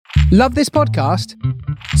Love this podcast?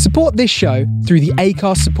 Support this show through the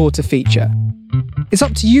Acast supporter feature. It's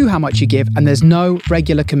up to you how much you give, and there's no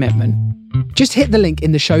regular commitment. Just hit the link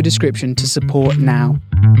in the show description to support now.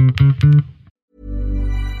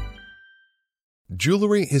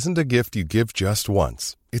 Jewelry isn't a gift you give just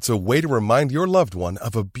once. It's a way to remind your loved one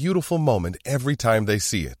of a beautiful moment every time they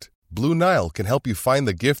see it. Blue Nile can help you find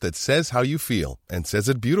the gift that says how you feel and says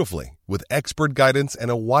it beautifully, with expert guidance and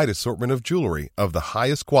a wide assortment of jewelry of the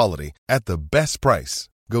highest quality at the best price.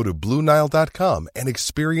 Go to BlueNile.com and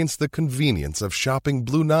experience the convenience of shopping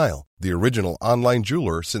Blue Nile, the original online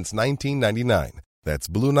jeweler since 1999. That's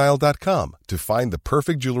BlueNile.com to find the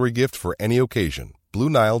perfect jewelry gift for any occasion.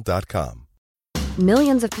 BlueNile.com.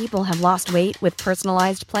 Millions of people have lost weight with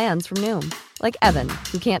personalized plans from Noom. Like Evan,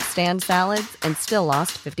 who can't stand salads and still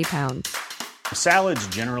lost 50 pounds. Salads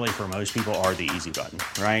generally for most people are the easy button,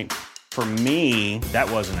 right? For me,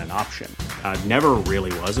 that wasn't an option. I never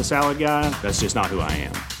really was a salad guy. That's just not who I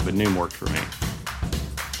am. But Noom worked for me.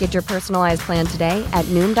 Get your personalized plan today at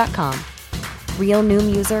Noom.com. Real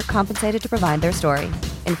Noom user compensated to provide their story.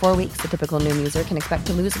 In 4 weeks, the typical Noom user can expect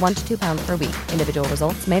to lose 1 to 2 pounds per week. Individual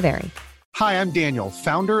results may vary. Hi, I'm Daniel,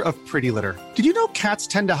 founder of Pretty Litter. Did you know cats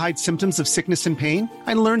tend to hide symptoms of sickness and pain?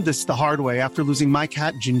 I learned this the hard way after losing my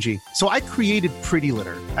cat, Gingy. So I created Pretty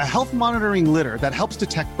Litter, a health monitoring litter that helps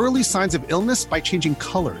detect early signs of illness by changing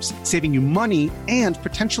colors, saving you money and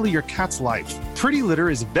potentially your cat's life. Pretty Litter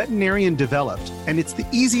is veterinarian developed, and it's the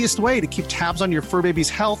easiest way to keep tabs on your fur baby's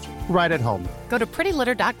health right at home. Go to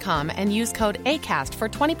prettylitter.com and use code ACAST for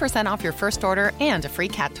 20% off your first order and a free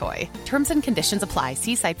cat toy. Terms and conditions apply.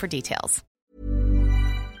 See site for details.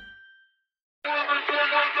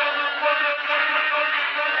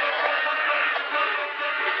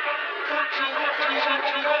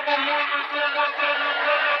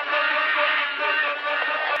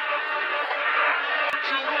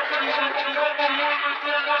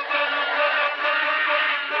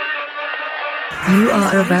 You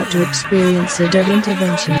are about to experience a dub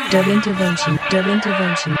intervention, dub intervention, dub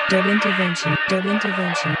intervention, dub intervention, dub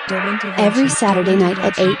intervention, dub intervention. Every Saturday night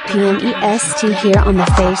at 8 p.m. EST here on The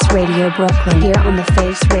Face Radio Brooklyn. Here on The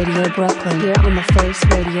Face Radio Brooklyn. Here on The Face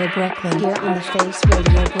Radio Brooklyn. Here on The Face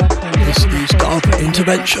Radio Brooklyn. This is dub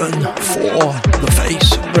intervention for The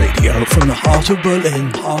Face Radio, from the heart of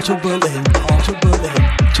Berlin, heart of Berlin, heart of Berlin,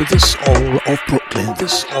 to the soul of Brooklyn, the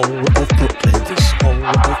soul of Brooklyn, the soul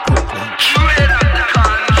of Brooklyn.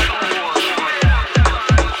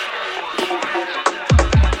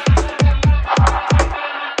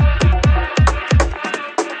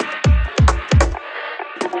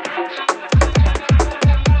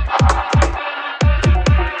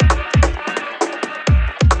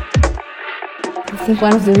 I think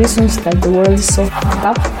one of the reasons that the world is so fucked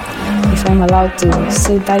up, if I'm allowed to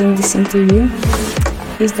say that in this interview,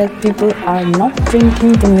 is that people are not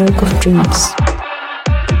drinking the milk of dreams.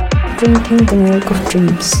 Drinking the milk of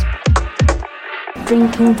dreams.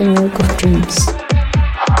 Drinking the milk of dreams.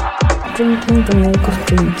 Drinking the milk of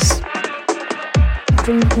dreams.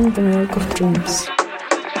 Drinking the milk of dreams.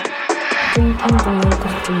 Drinking the milk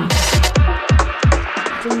of dreams.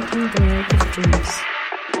 Drinking the milk of dreams.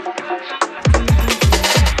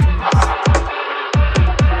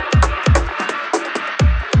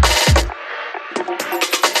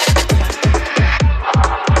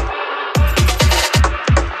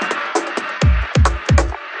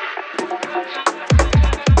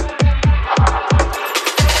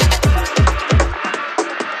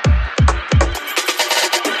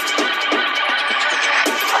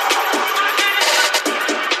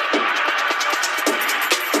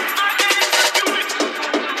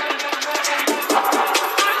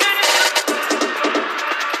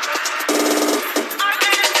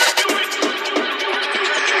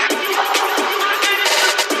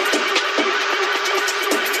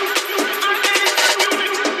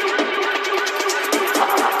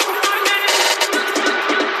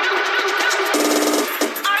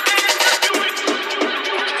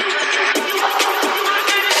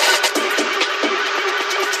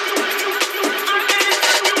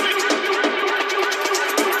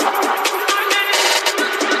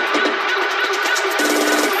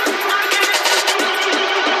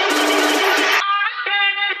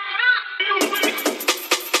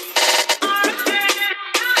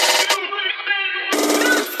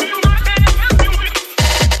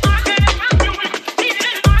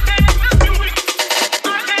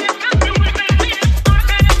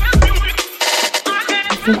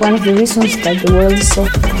 I think one of the reasons that the world is so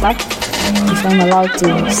fucked up, if I'm allowed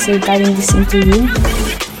to say that in this interview,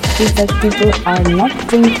 is that people are not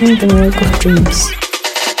drinking the milk of dreams.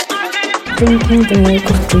 Drinking the milk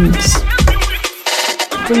of dreams.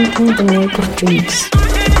 Drinking the milk of dreams.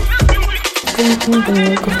 Drinking the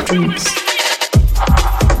milk of dreams.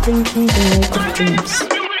 Drinking the milk of dreams.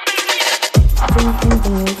 Drinking the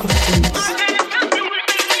milk of dreams.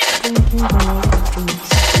 Drinking the milk of dreams.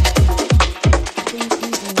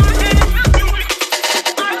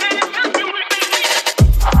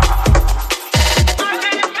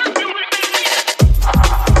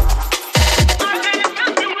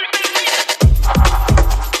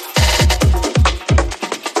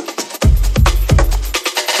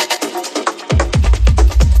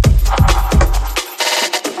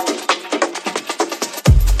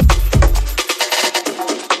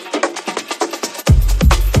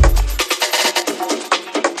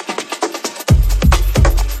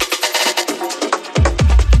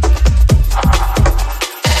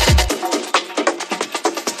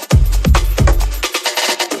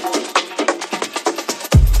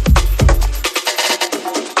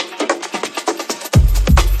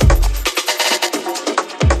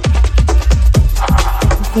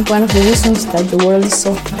 I think one of the reasons that the world is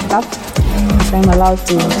so fucked up, if I'm allowed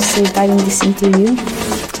to say that in this interview,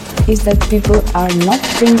 is that people are not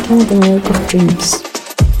drinking the milk of dreams.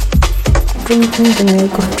 Drinking the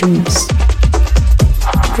milk of dreams.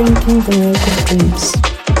 Drinking the milk of dreams.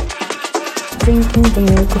 Drinking the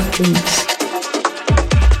milk of dreams.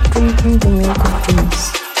 Drinking the milk of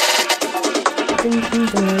dreams. Drinking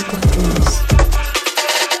the milk of dreams.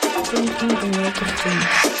 Drinking the milk of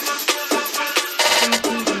dreams.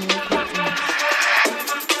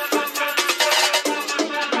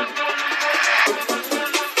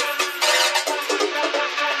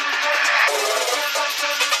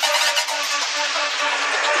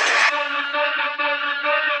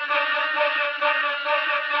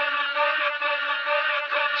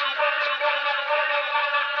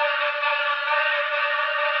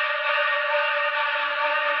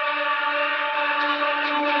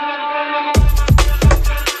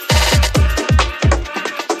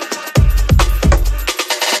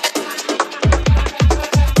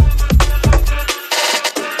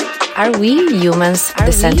 Are we humans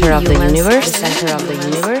the center of the universe? Center of the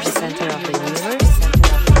universe? Center of the universe?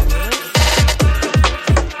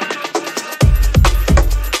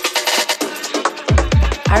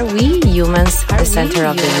 Are we humans the center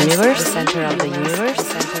of the universe? Center of the universe?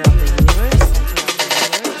 Center of the universe?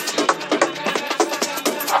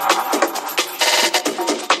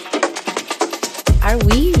 Are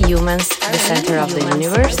we humans the center of the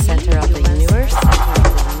universe? Center of the universe?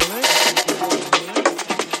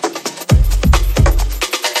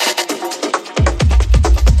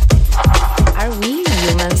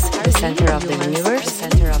 The center of the universe,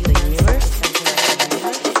 center of the universe,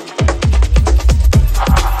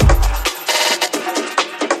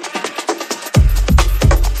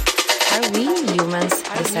 Are we humans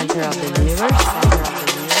the center of the universe, center of the universe?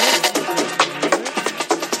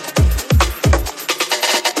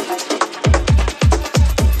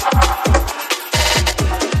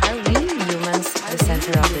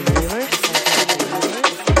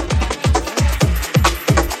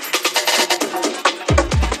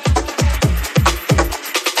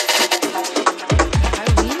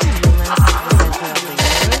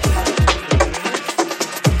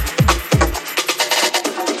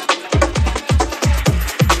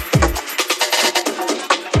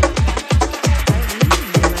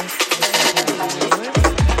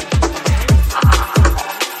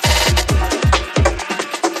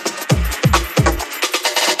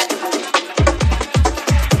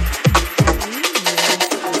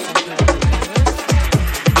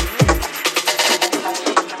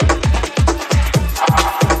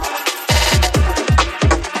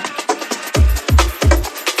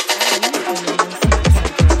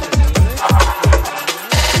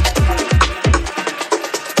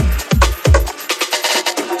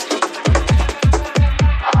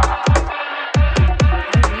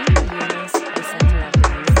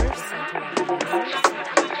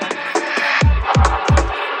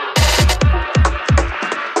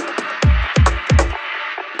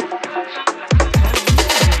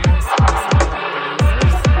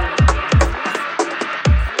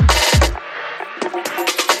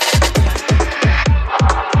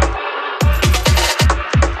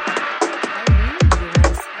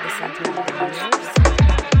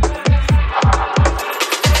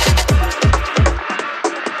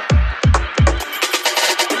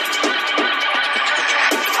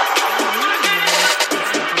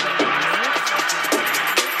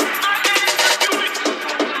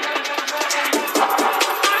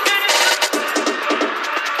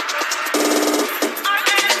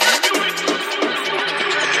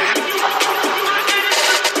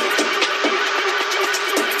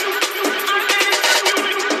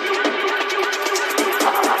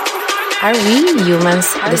 Are we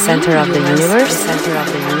humans the center of the universe? Center of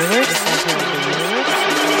the universe?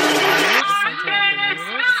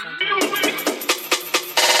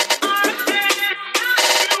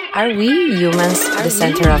 Are we humans the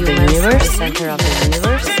center of the universe? Center of the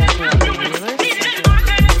universe? Center of the universe?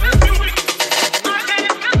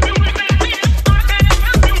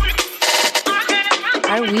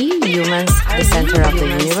 Are we humans the center of the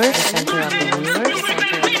universe? Center of the universe?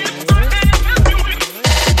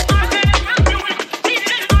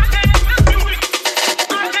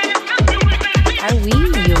 Are we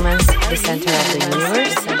humans the center of the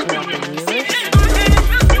universe? Center of the universe?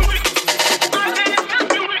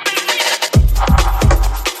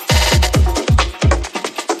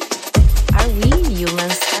 Are we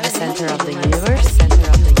humans the center of the universe? Center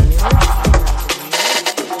of the universe?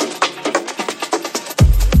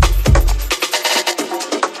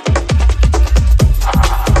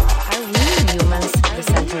 Are we humans the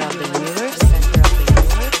center of the universe? Center of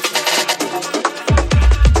the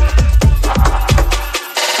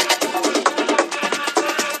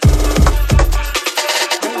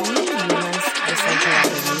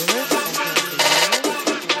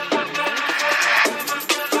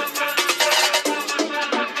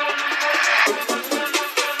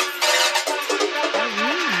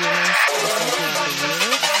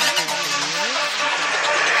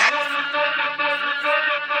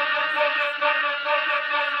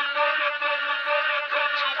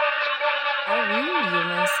Are we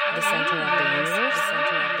humans the center of the universe?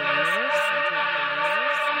 Center of the universe? Center of the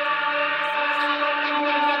universe?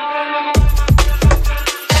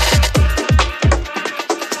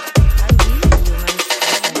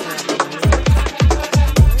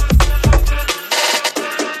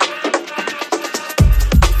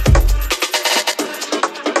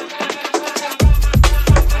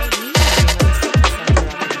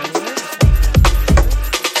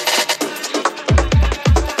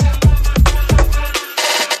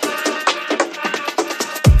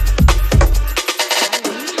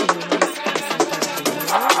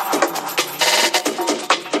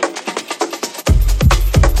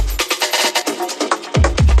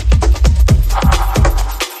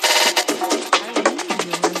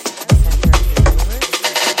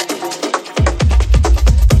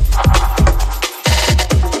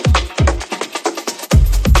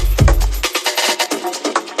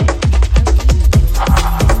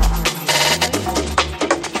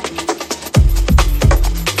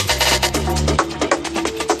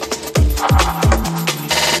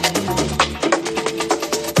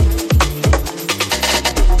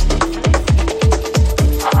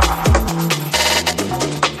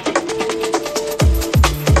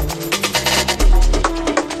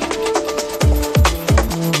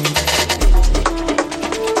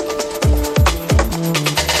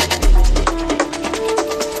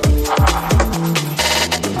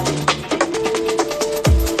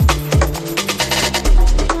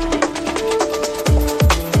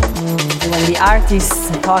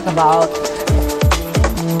 Artists talk about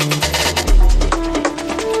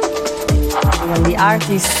when the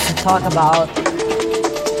artists talk about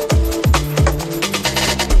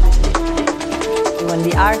when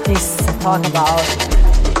the artists talk about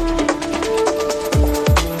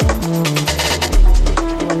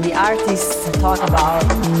when the artists talk about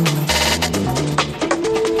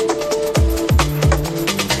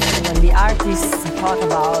when the artists talk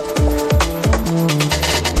about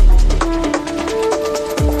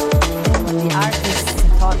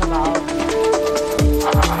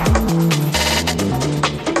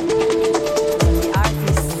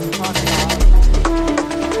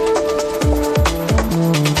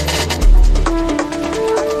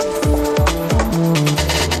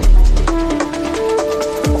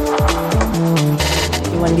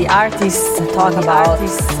talk about when the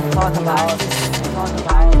artists talk about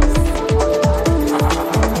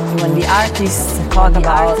when the artists talk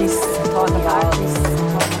about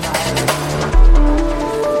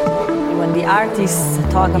when the artists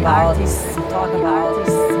talk about when the artists talk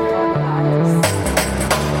about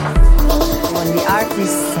when the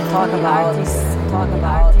artists talk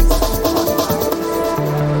about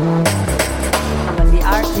when the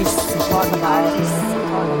artists talk about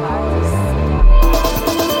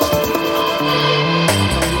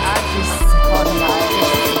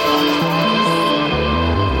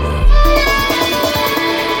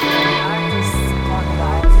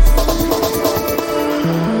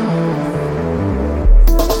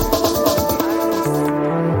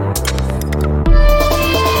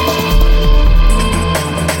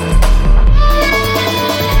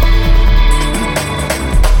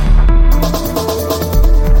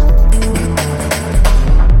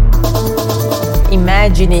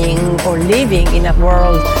imagining or living in a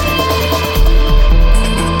world.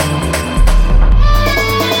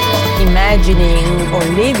 Imagining or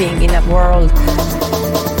living in a world.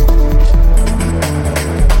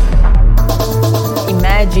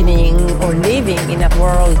 Imagining or living in a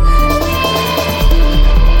world.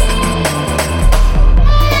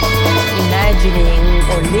 Imagining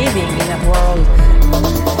or living in a world.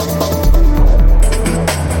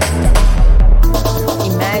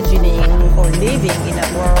 Imagining or living in a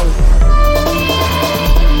world.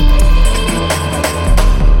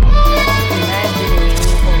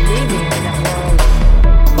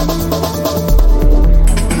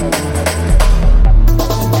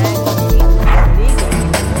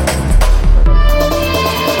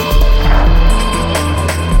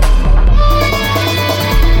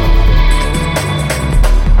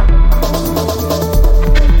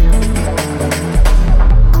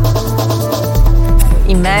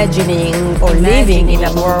 Imagining or living in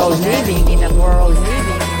a world, living in a world, living in a world.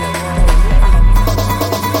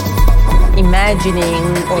 Imagining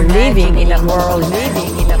or living in a world,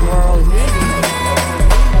 living in a world.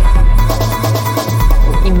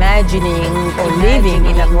 Imagining or living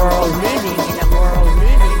in a world, living in a world.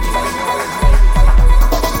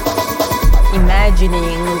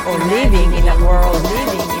 Imagining or living in a world, living in a world. Imagining or living in a world,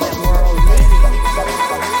 living in a world.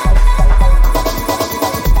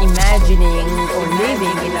 Imagining or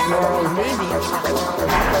living in a world, living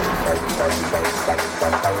in a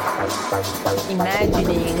world.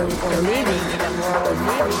 Imagining or living in a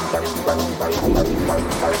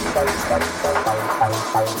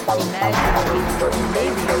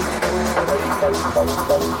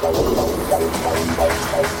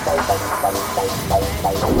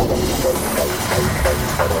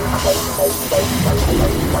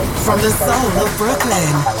From the soul of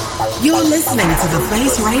Brooklyn, you're listening to The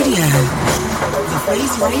Face Radio. The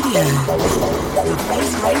Face Radio. The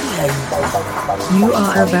Face Radio. You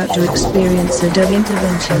are about to experience a dub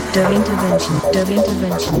intervention, dub intervention, dub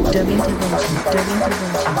intervention, dub intervention, dub intervention, dub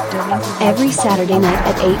intervention. Every Saturday night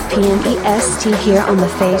at 8 p.m. EST here on The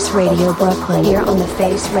Face Radio Brooklyn. Here on The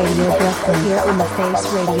Face Radio Brooklyn. Here on The Face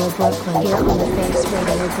Radio Brooklyn. Here on The Face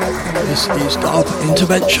Radio Brooklyn. This is Dub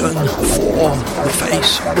Intervention for The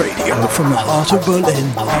Face Radio from the heart of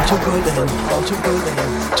Berlin, heart of Berlin, heart of Berlin,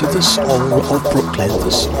 to the soul of Brooklyn,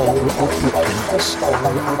 the soul of Brooklyn, the soul of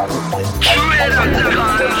Brooklyn.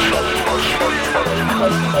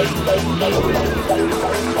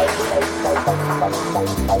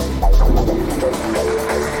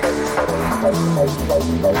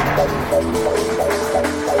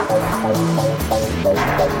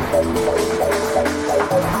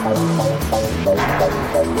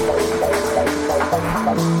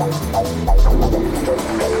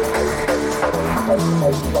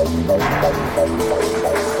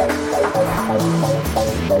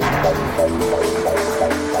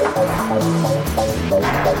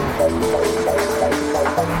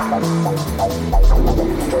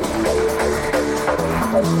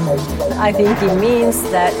 I think it means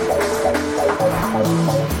that.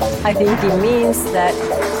 I think it means that.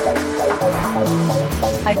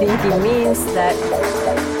 I think it means that.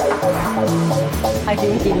 I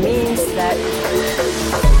think it means that.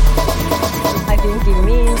 I think it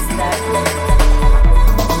means that.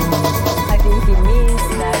 I think it means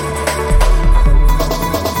that.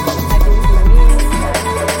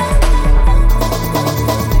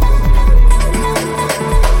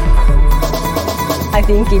 I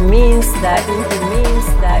think it means that.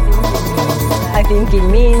 I think it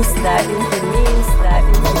means that. I think it means that.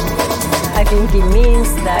 I think it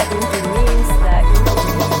means that.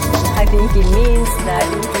 I think it means that.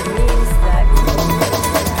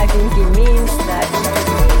 I think it means that.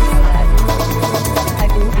 I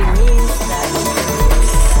think it means that.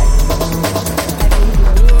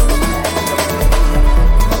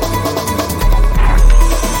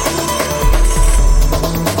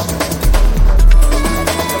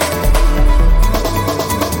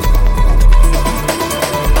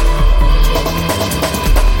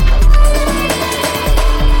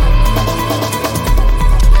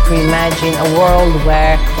 Imagine a world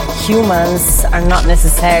where humans are not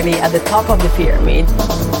necessarily at the top of the pyramid.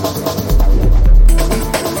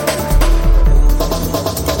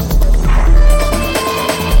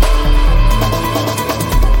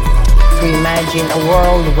 To imagine a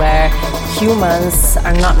world where humans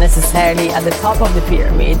are not necessarily at the top of the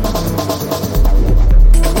pyramid.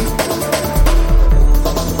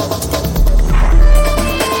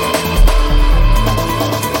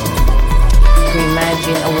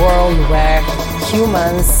 Imagine a world where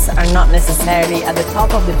humans are not necessarily at the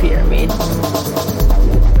top of the pyramid.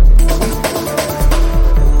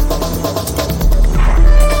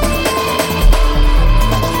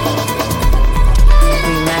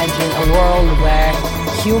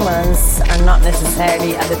 humans are not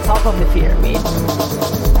necessarily at the top of the pyramid.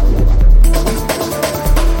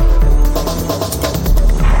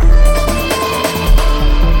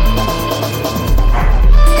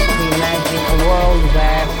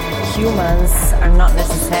 Where humans are not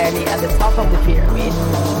necessarily at the top of the pyramid.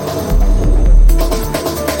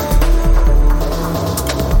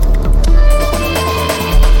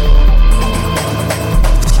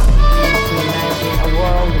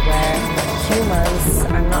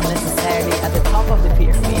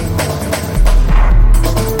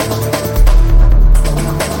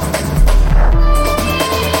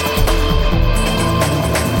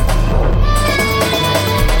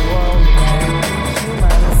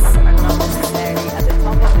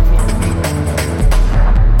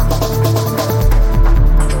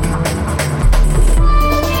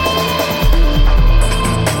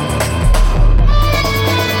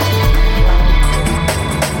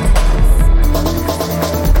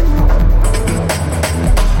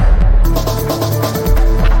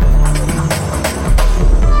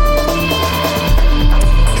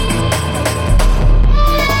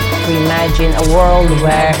 Imagine a world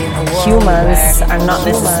where humans are not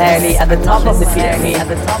necessarily at the top of the pyramid. Imagine a world where humans are not necessarily at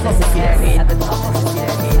the top of the pyramid.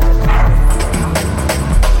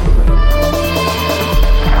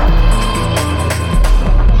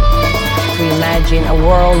 Imagine a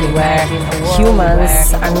world where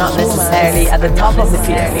humans are not necessarily at the top of the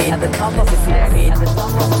pyramid.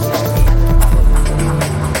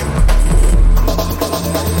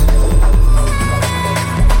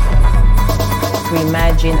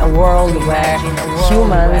 Imagine a world where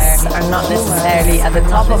humans are not necessarily at the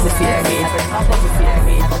top of the pyramid.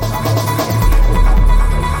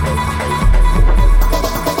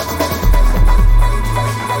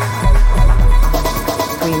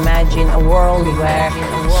 Imagine a world where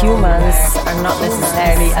humans are not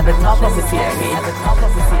necessarily at the top of the pyramid.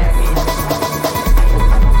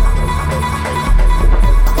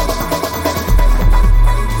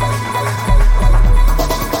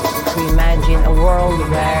 Imagine a world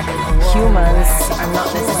where humans are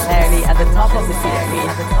not necessarily at the top of the pyramid.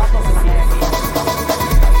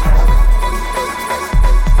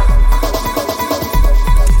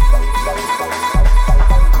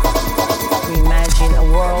 Imagine a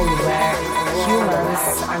world where humans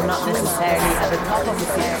are not necessarily at the top of the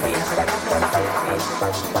pyramid.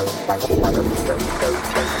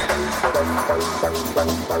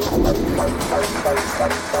 Imagine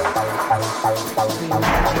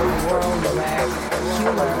a world where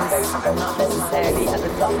humans are not necessarily at the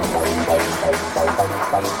top of the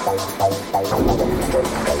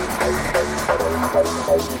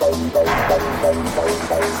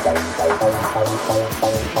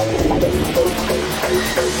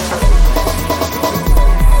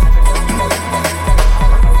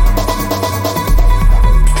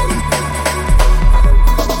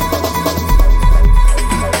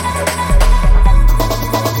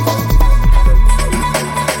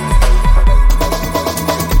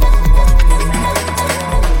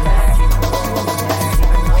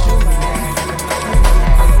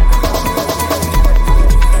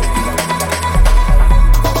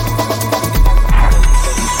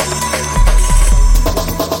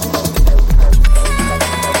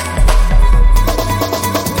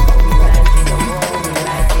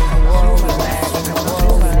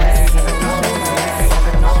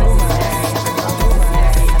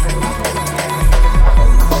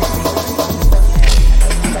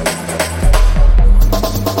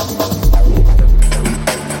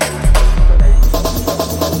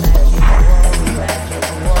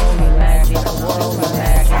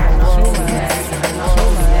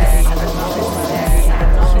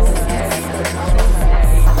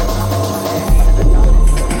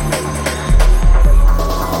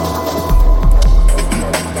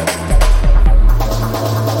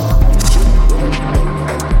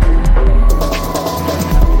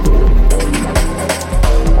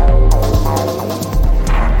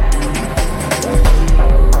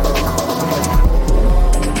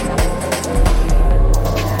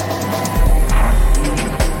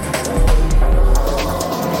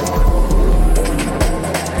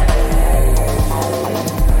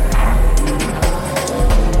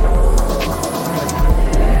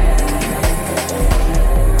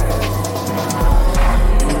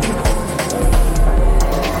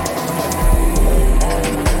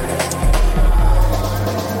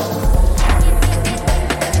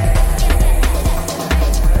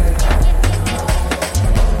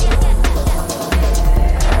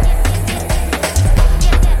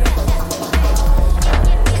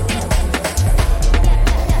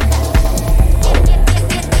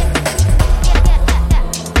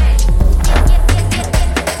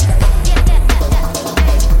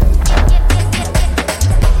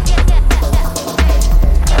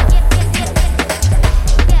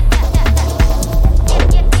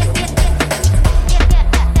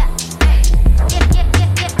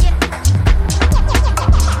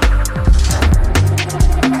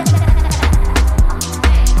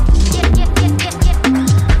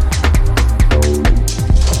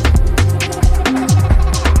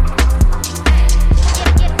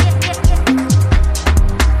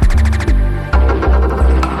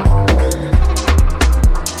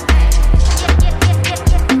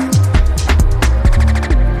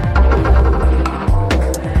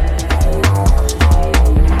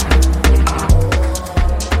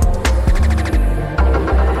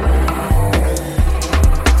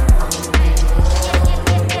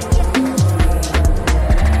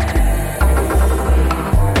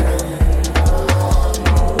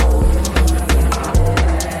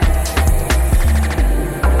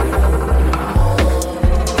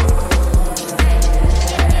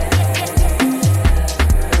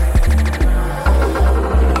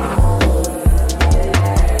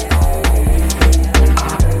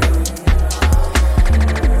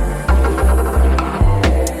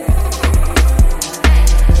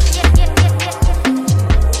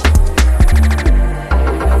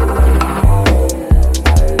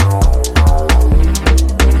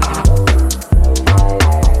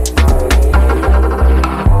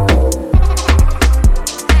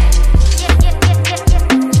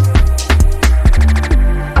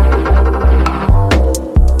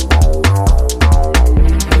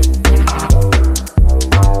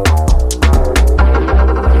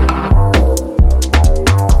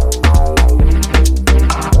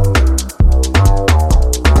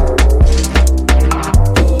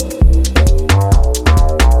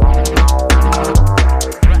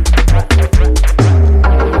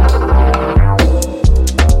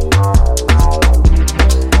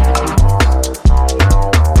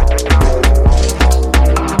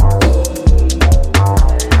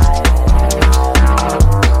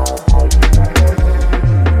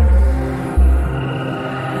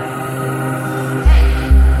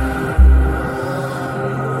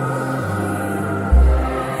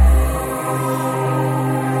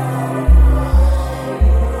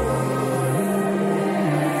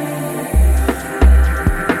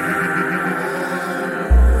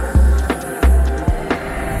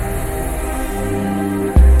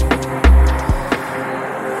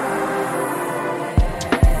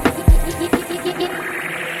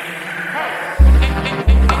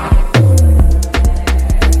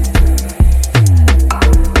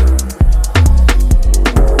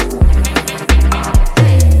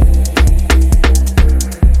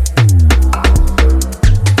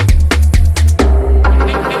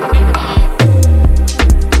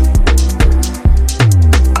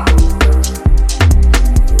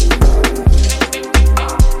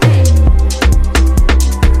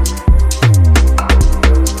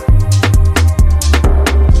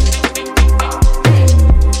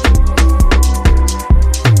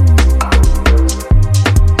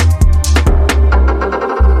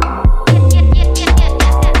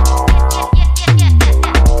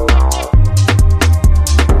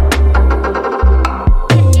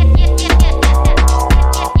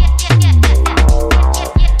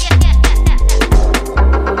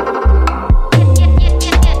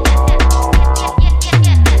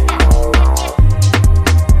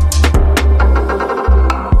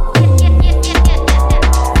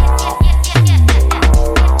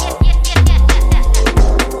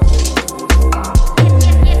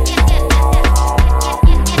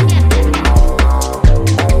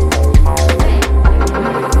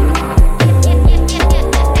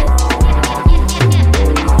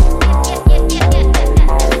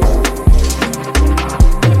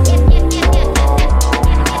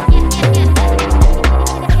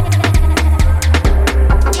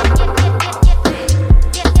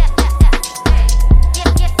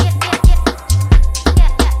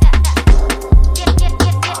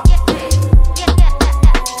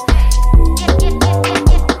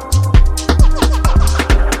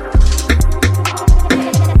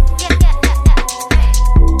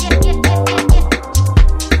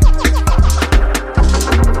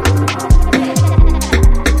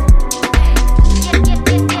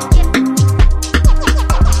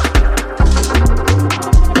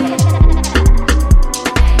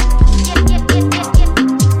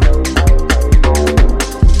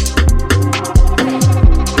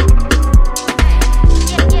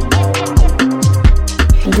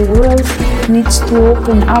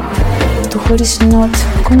open up to what is not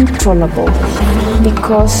controllable,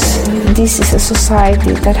 because this is a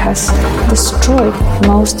society that has destroyed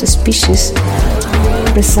most species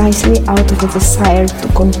precisely out of a desire to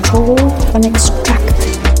control and extract.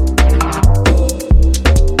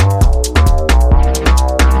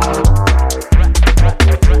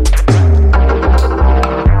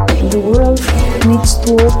 The world needs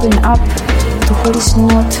to open up to what is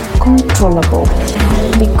not controllable,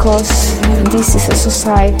 because this is a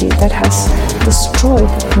society that has destroyed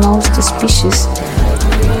most species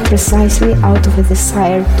precisely out of a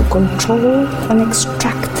desire to control and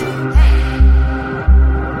extract.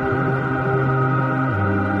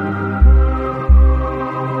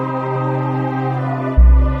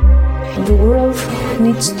 The world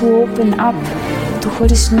needs to open up to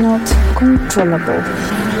what is not controllable,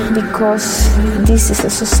 because this is a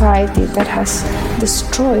society that has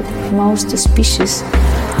destroyed most species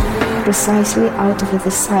precisely out of a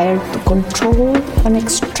desire to control and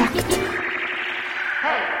extract.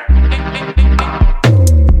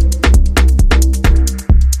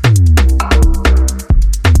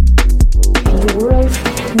 The world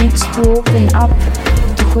needs to open up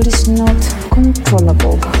to what is not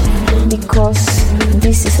controllable, because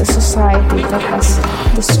this is a society that has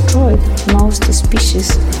destroyed most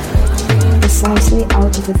species precisely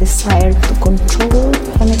out of a desire to control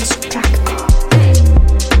and extract.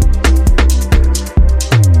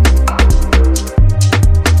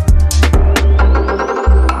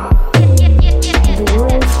 The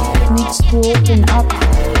world needs to open up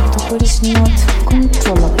to what is not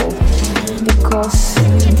controllable, because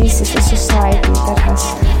this is a society that has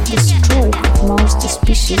destroyed most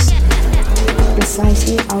species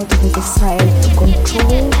precisely out of a desire to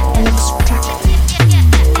control and extract.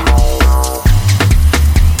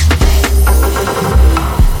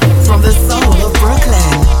 From the soul of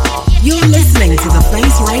Brooklyn, you're listening to The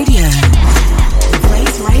Face Radio. The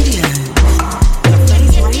Face Radio. The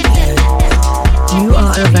Face Radio. You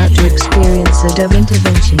are about to experience a dub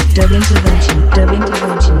intervention, dub intervention, dub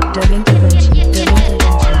intervention, dub intervention, dub intervention.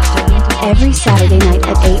 Every Saturday night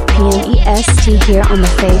at 8 p.m. EST here on The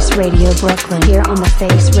Face Radio Brooklyn. Here on The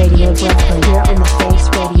Face Radio Brooklyn. Here on The Face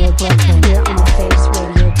Radio Brooklyn. Here on The Face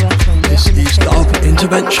Radio Brooklyn. This is Dub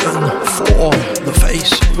Intervention for The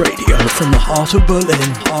Face Radio, from the heart of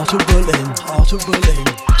Berlin, heart of Berlin, heart of Berlin,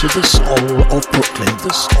 to the soul of Brooklyn,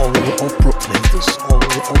 the soul of Brooklyn, the soul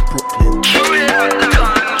of Brooklyn.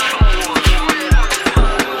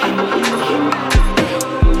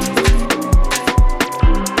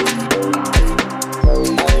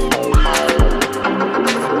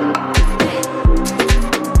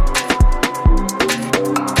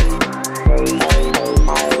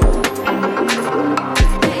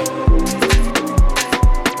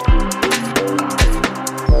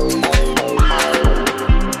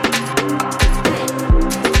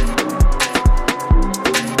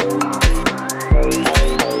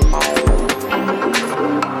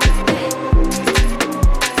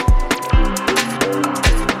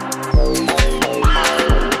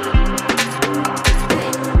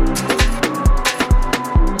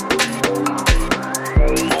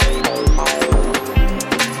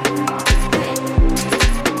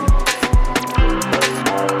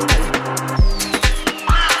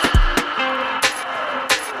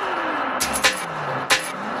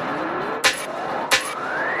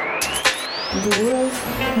 The world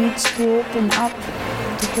needs to open up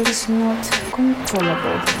to what is not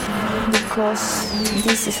controllable, because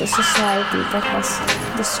this is a society that has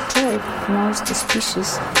destroyed most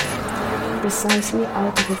species precisely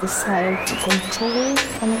out of a desire to control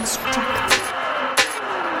and extract.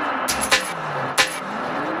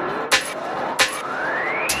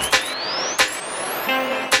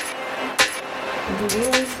 The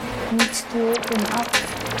world needs to open up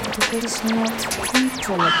to what is not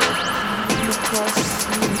controllable, because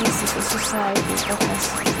this is a society that has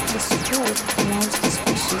destroyed most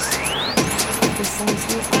species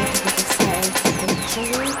precisely out of a desire to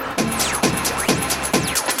control and extract.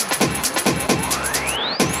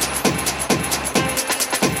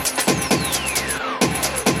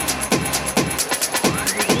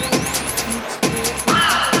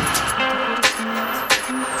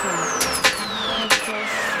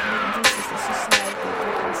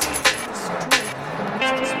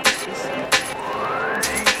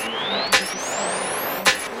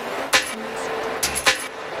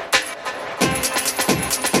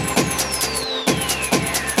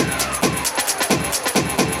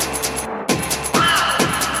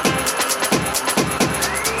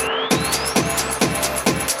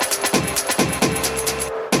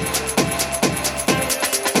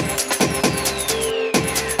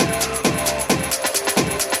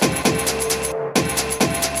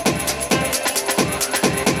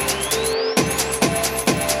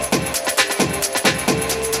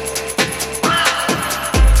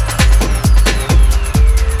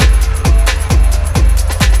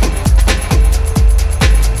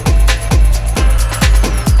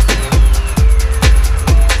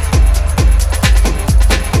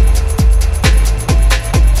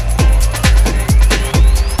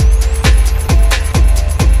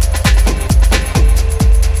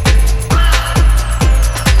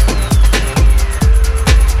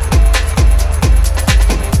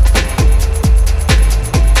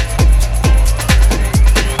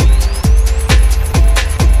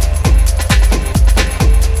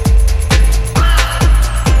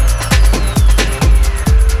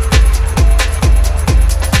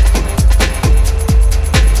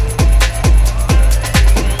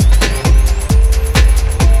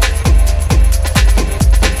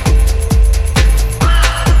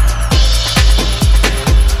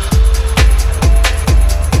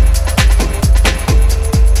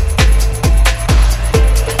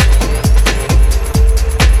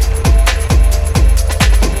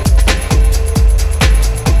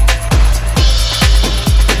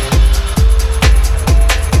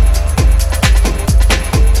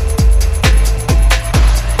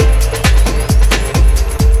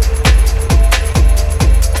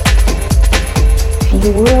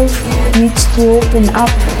 open up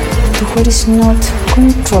to what is not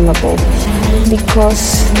controllable,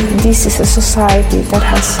 because this is a society that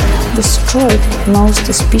has destroyed most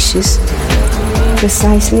species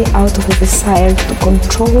precisely out of a desire to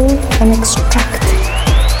control and extract.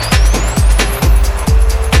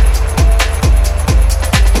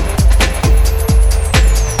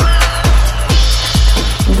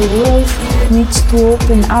 The world needs to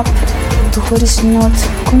open up to what is not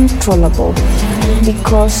controllable,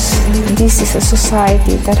 because this is a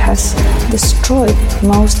society that has destroyed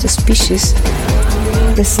most species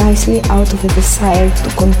precisely out of a desire to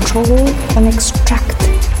control and extract.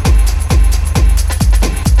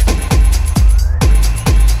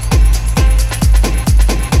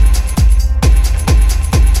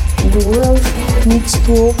 The world needs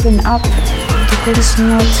to open up to what is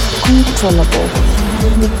not controllable,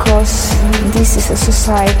 because this is a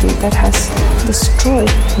society that has destroyed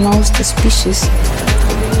most species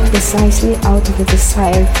precisely out of a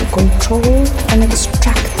desire to control and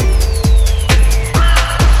extract.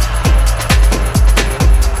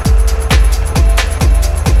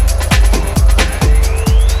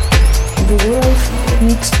 The world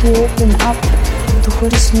needs to open up to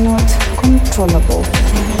what is not controllable,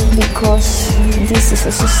 because this is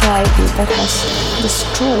a society that has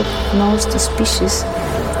destroyed most species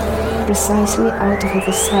precisely out of a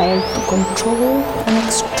desire to control and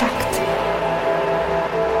extract.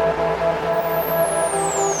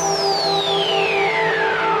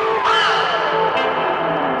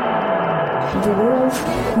 The world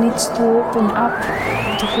needs to open up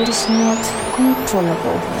to what is not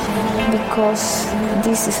controllable, because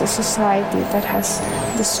this is a society that has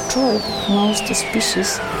destroyed most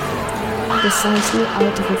species precisely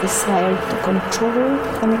out of a desire to control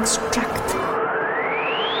and extract.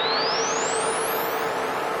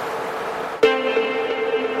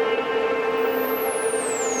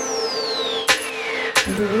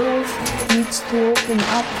 The world needs to open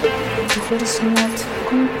up to what is not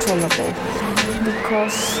controllable,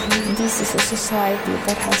 because this is a society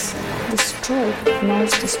that has destroyed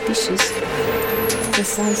most species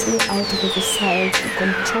precisely out of a desire to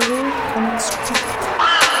control and extract.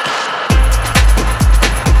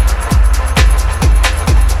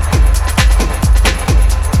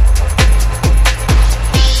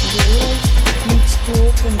 The world needs to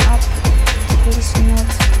open up to what is not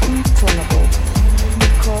controllable,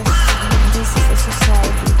 because this is a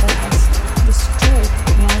society that has destroyed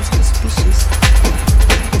most species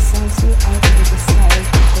precisely out of a desire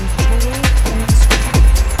to control and extract.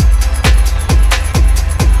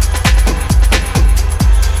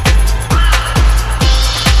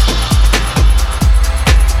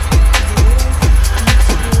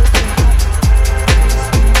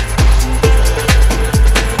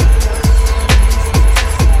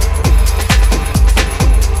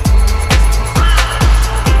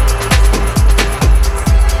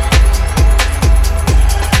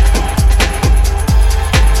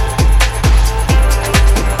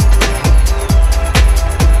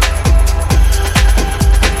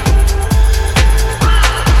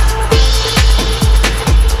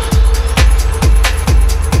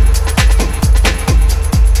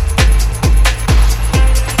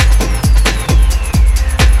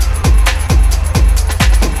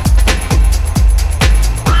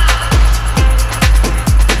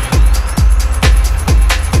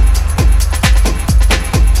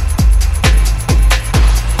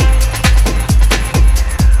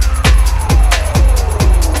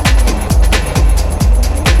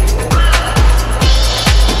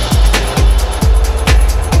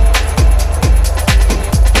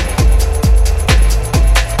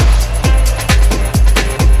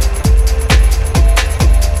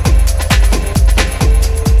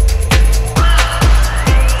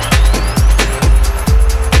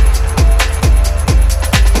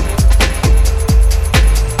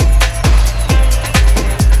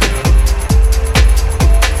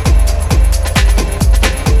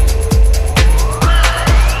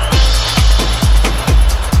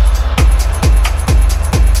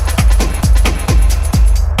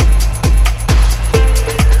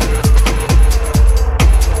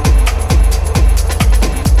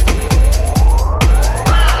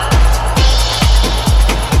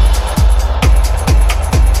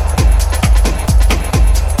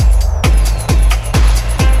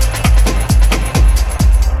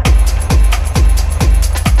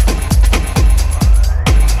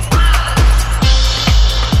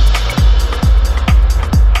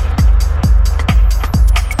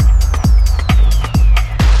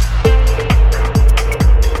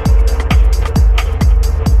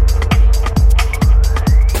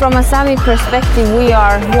 From a Sami perspective, we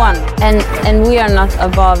are one, and we are not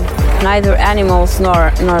above neither animals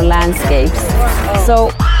nor landscapes. So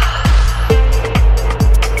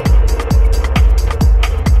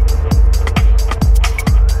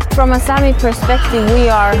from a Sami perspective, we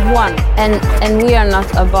are one, and we are not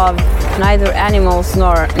above neither animals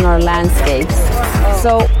nor landscapes.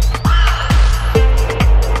 So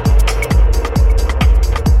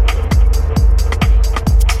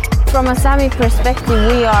from a Sami perspective,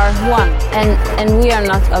 we are one, and we are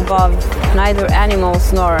not above neither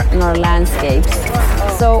animals nor landscapes.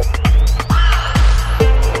 So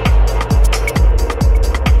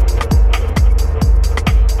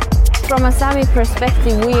from a Sami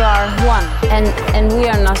perspective, we are one, and we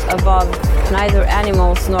are not above neither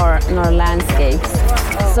animals nor landscapes.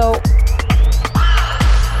 So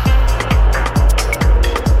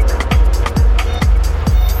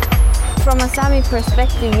from a Sami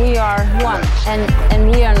perspective, we are one, and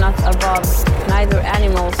we are not above neither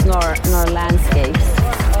animals nor landscapes.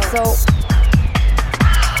 So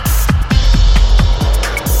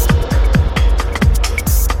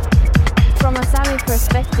from a Sami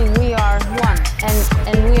perspective, we are one,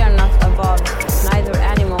 and we are not above neither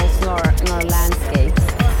animals nor landscapes.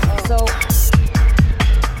 So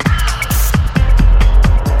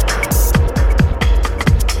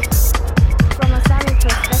from a Sami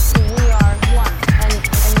perspective, we are one,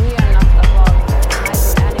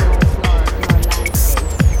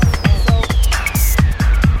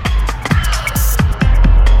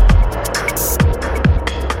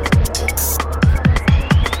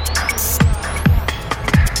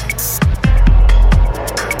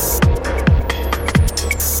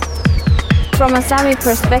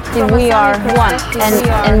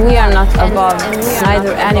 and we are not above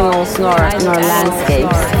neither animals nor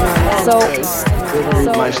landscapes. So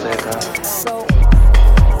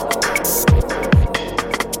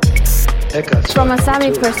from a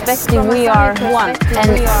Sami perspective, we are one,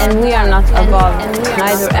 and we are not above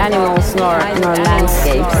neither animals nor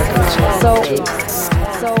landscapes. So from a Sami perspective, we are one,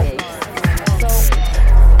 and we are not above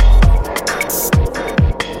neither animals nor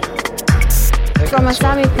landscapes. So from a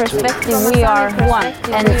Sami perspective, we are one,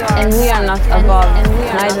 and we are not above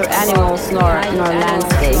neither animals nor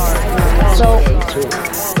landscapes. So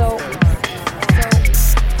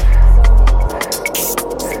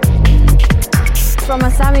from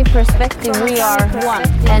a Sami perspective, we are one,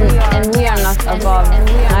 and we are not above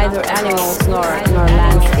neither animals nor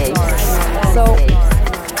landscapes. So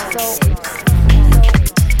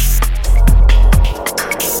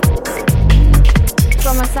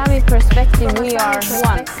from a Sami perspective, we are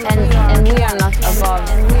one, and we are not above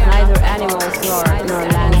neither animals nor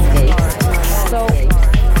landscapes. So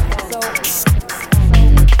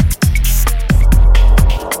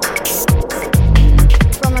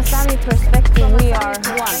from a Sami perspective, we are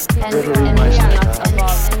one, and we are not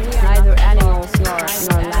above neither animals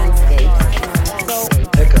nor landscapes. So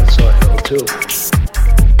Eckhart saw hell too.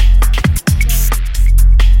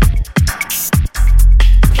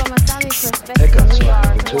 from a Sami perspective, we are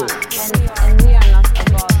one, and we are not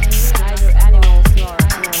above neither animals nor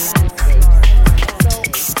landscapes. So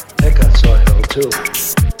Eckhart saw hell too.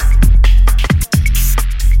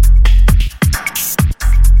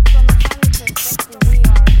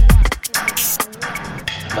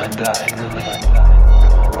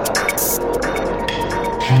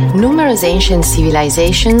 Numerous ancient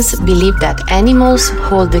civilizations believe that animals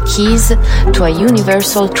hold the keys to a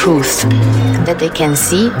universal truth, that they can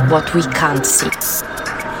see what we can't see.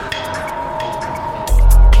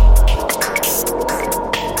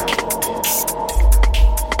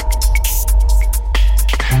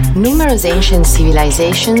 Numerous ancient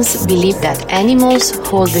civilizations believe that animals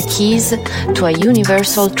hold the keys to a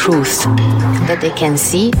universal truth, that they can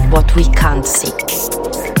see what we can't see.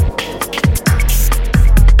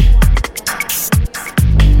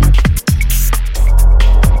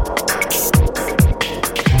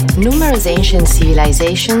 Numerous ancient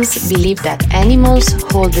civilizations believe that animals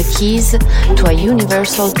hold the keys to a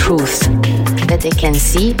universal truth, that they can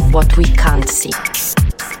see what we can't see.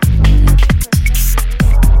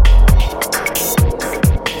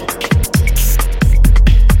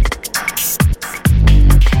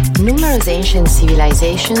 Numerous ancient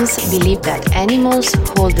civilizations believe that animals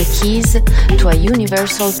hold the keys to a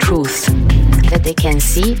universal truth, that they can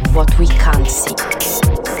see what we can't see.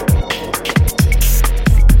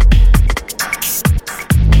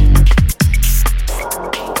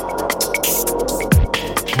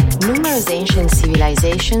 Numerous ancient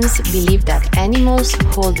civilizations believe that animals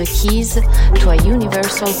hold the keys to a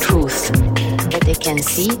universal truth, that they can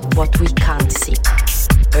see what we can't see.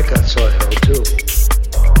 Eckhart saw hell too.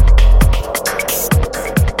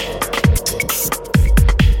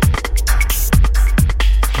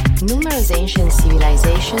 Numerous ancient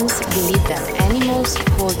civilizations believe that animals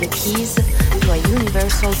hold the keys to a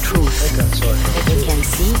universal truth, that they can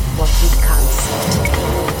see what we can't see.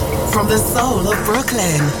 From the soul of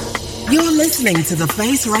Brooklyn, you're listening to The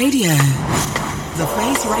Face Radio. The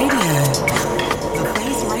Face Radio. The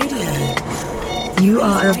Face Radio. You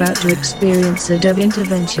are about to experience a dub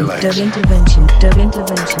intervention, dub intervention, dub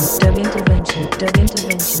intervention, dub intervention, dub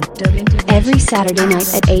intervention, dub intervention. Every Saturday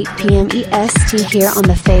night at 8 p.m. EST here on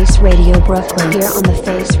The Face Radio Brooklyn. Here on The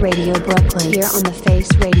Face Radio Brooklyn. Here on The Face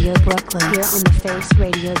Radio Brooklyn. Here on The Face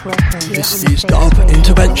Radio Brooklyn. This is Dub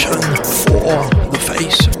Intervention for The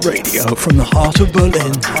Face Radio from the heart of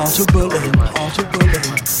Berlin, heart of Berlin, heart of Berlin,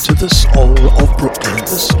 to the soul of Brooklyn,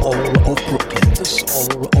 the soul of Brooklyn, the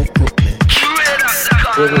soul of Brooklyn.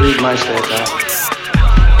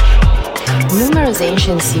 Numerous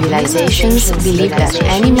ancient civilizations believe that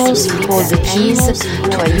animals hold the keys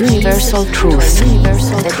to a universal truth,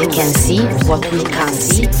 that they can see what we can't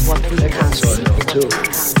see, what we can't see, what we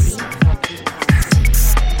can't see.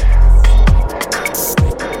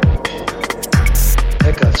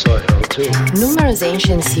 Numerous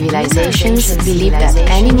ancient civilizations believe that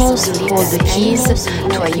animals hold the keys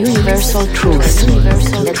to a universal truth,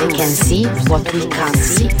 that they can see what we can't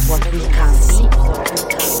see, what we can't see, what we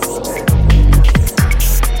can't see.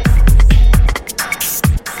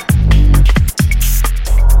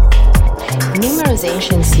 Numerous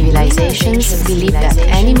ancient civilizations believe that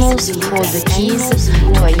animals hold the keys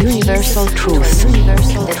to a universal truth,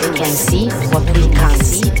 that they can see what we can't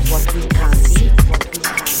see, what we can't see, what we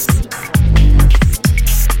can't see.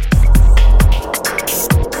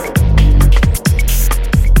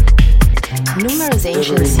 Numerous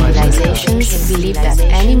ancient civilizations believe that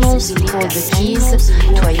animals hold the keys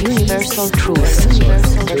to a universal truth,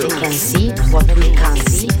 that they can see what we can't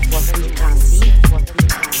see, what we can't see, what we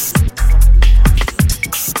can't see.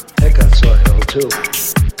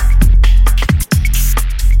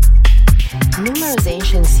 Numerous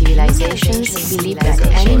ancient civilizations believe that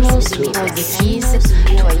animals hold the keys to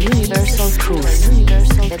a universal truth,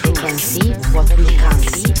 that they can see what we can't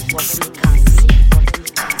see, what we can't see, what we can't see.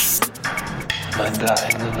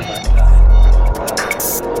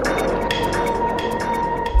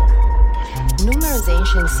 Numerous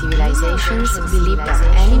ancient civilizations believe that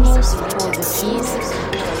animals hold the keys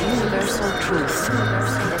to a universal truth,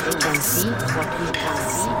 that they can see what we can't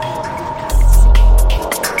see, what we can't see.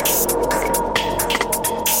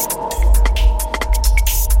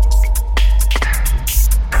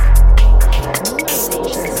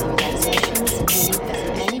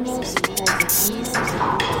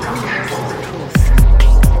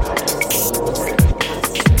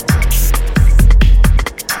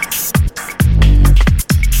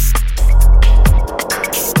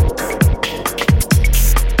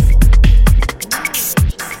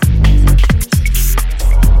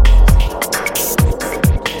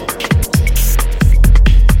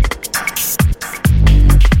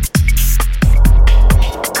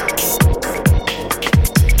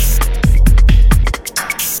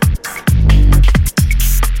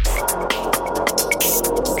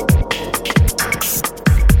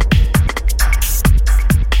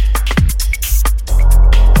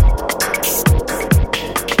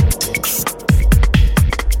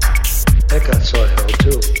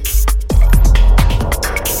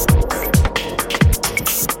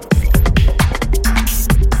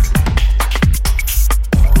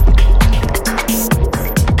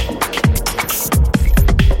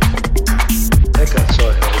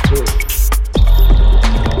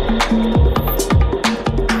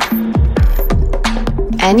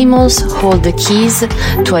 Animals hold the keys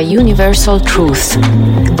to a universal truth,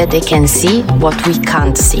 that they can see what we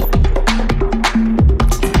can't see.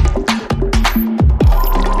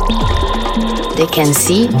 They can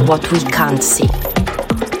see what we can't see.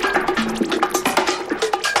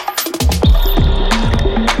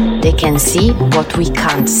 They can see what we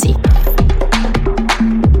can't see.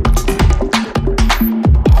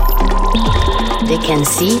 They can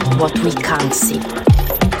see what we can't see.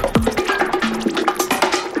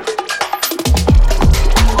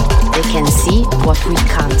 They can see what we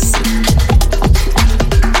can't see.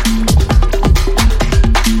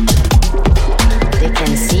 They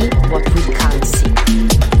can see what we can't see. They can see what we can't see.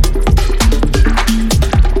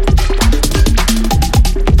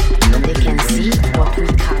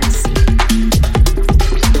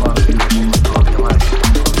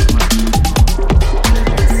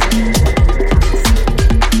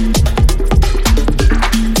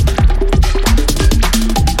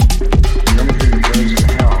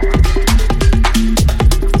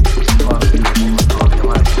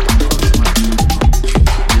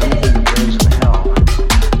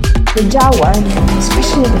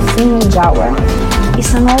 especially the female jaguar,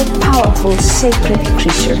 is an all-powerful sacred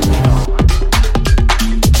creature.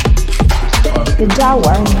 The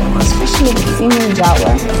jaguar, especially the female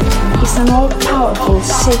jaguar, is an all-powerful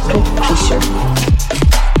sacred creature.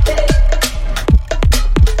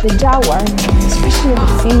 The jaguar, especially the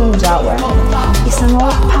female jaguar, is an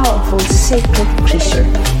all-powerful sacred creature.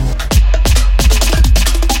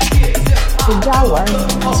 The jaguar,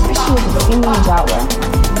 especially the female jaguar,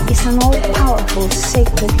 is an all-powerful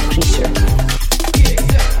sacred creature.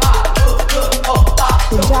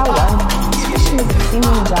 The jaguar, especially the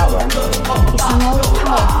female jaguar, is an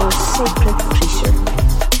all-powerful sacred creature.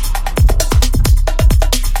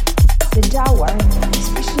 The jaguar,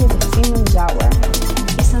 especially the female jaguar,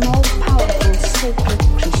 is an all-powerful sacred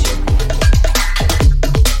creature.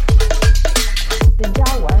 The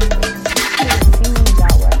jaguar, especially the female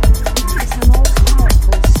jaguar, is an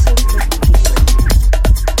all-powerful sacred creature.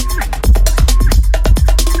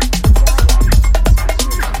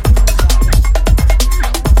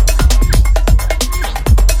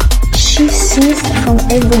 She sees from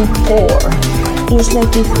every pore. It's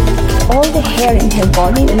like if all the hair in her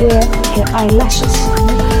body were her eyelashes.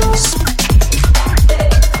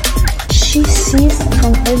 She sees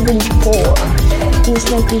from every pore.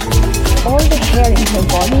 It's like if all the hair in her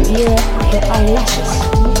body were her eyelashes.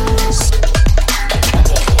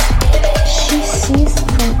 She sees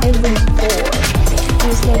from every pore.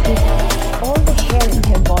 It's like if all the hair in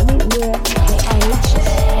her body were her eyelashes.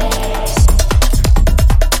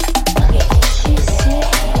 She sees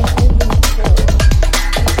from every pore.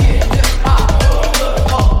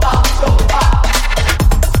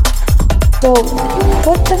 So,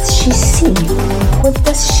 what does she see? What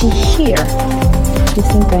does she hear? Do you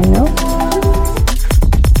think I know?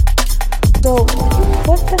 So,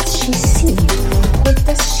 what does she see? What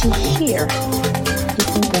does she hear? Do you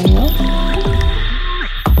think I know?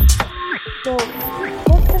 So,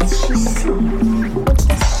 what does she see? What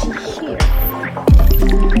does she hear? Do you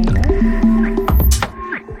think I know?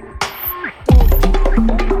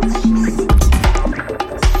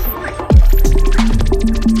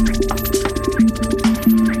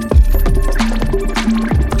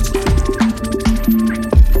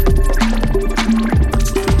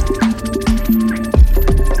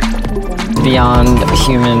 Beyond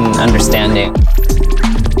human understanding.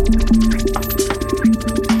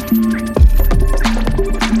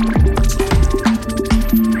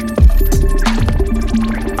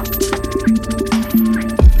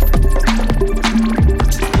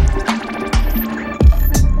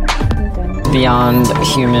 Beyond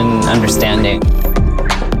human understanding.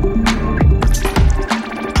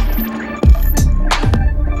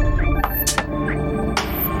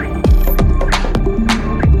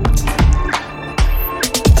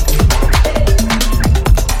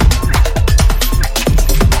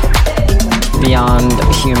 Beyond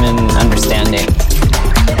human understanding.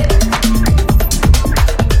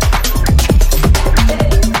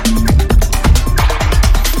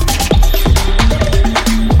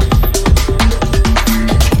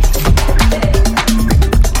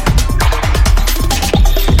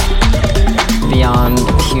 Beyond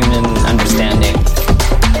human understanding.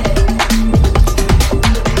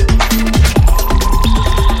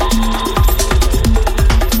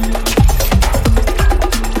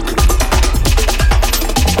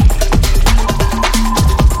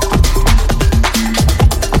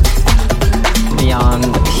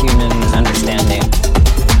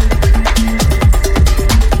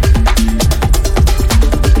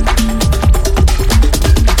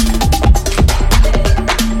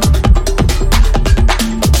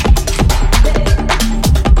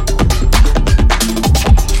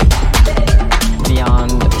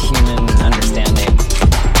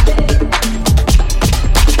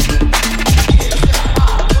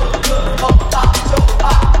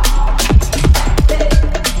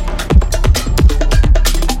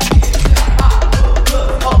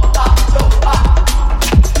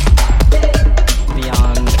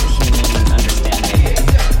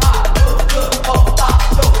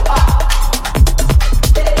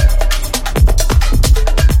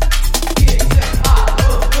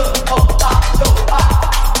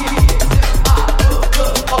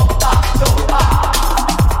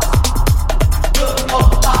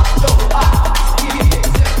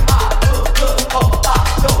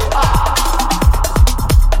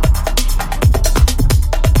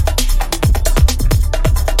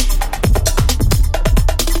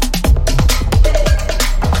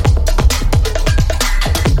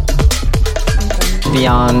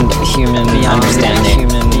 beyond human understanding.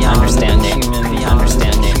 Human understanding. Human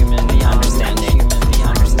understanding. Human understanding. Human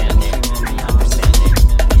understanding.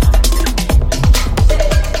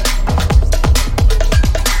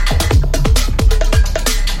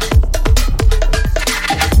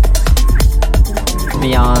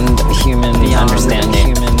 beyond human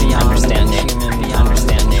understanding, human understanding, human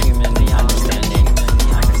understanding, human understanding,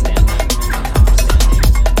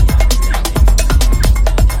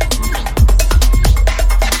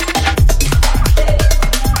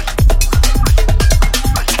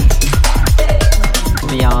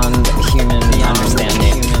 beyond human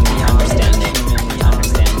understanding, human understanding, human understanding, human understanding. Beyond human understanding, human understanding, human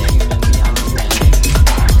understanding, beyond human, beyond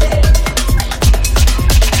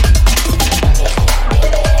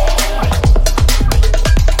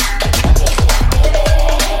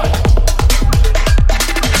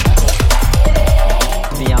human,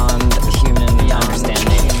 beyond human, beyond human, beyond human, beyond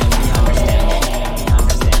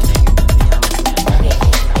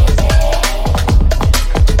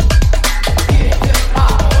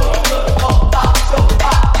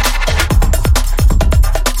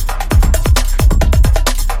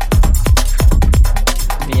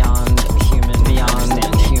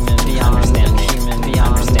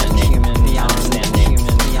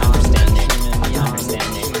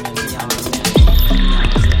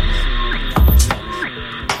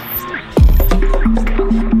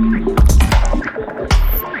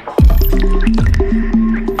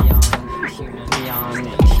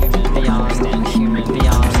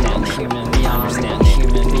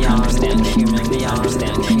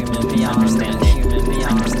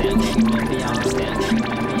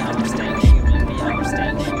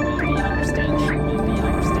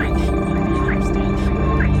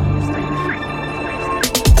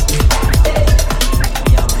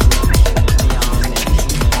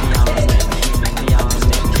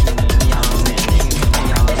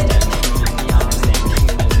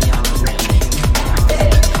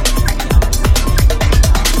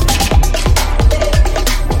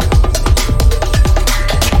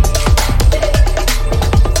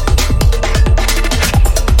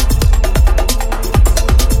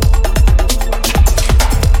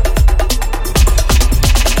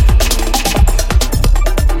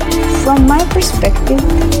From my perspective,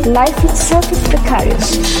 life itself is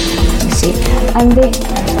precarious, you see, and the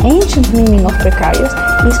ancient meaning of precarious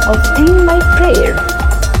is obtained by prayer.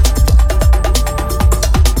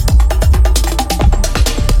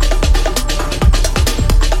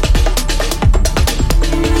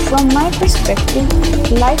 From my perspective,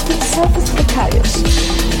 life itself is precarious,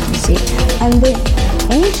 you see, and the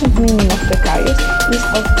ancient meaning of precarious is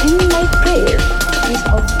obtained by prayer, is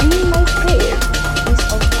obtained by prayer, is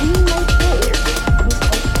obtained by prayer, is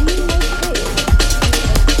obtained by prayer.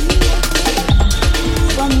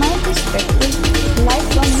 From my perspective, life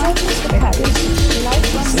from my perspective, life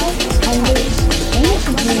from my perspective, and the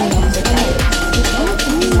ancient meaning of precarious is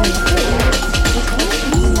obtained by prayer, is obtained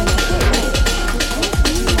by prayer.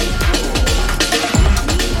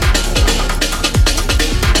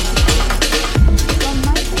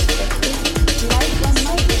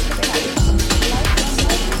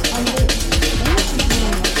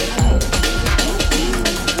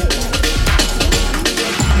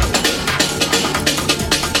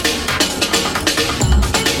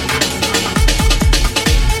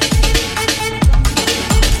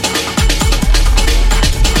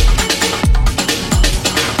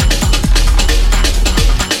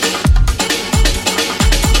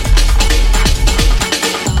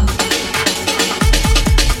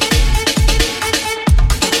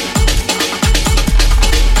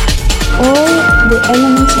 The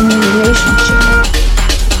elements in a relationship.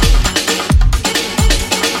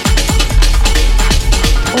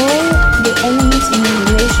 All the elements in a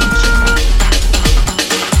relationship.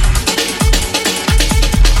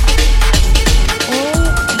 All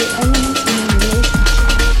the elements in a relationship.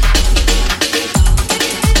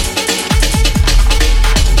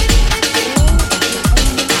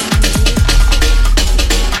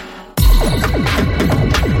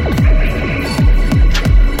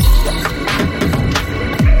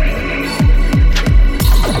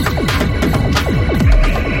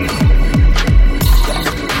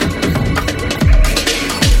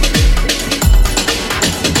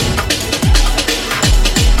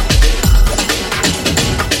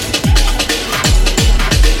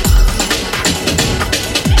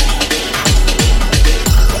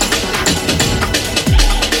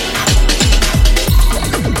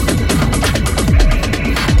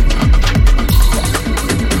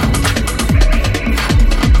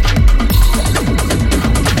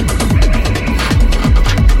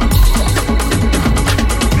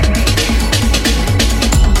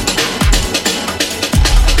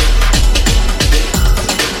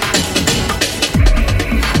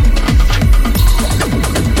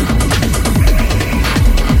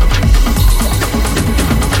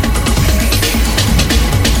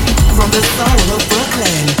 The soul of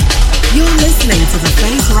Brooklyn. You're listening to The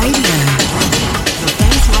Face Radio. The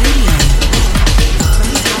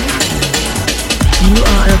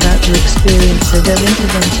about to experience a dub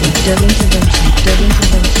intervention, dub intervention, dub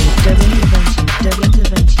intervention, dub intervention, dub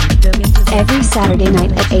intervention, dub intervention. Every Saturday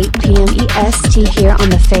night at 8 p.m. EST here on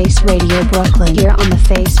the Face Radio Brooklyn. Here on the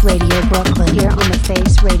Face Radio Brooklyn. Here on the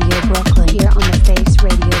Face Radio Brooklyn. Here on the Face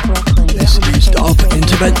Radio Brooklyn. This is Dub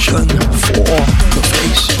Intervention for the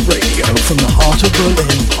Face Radio from the heart of Berlin,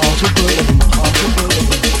 heart of Berlin, heart of Berlin,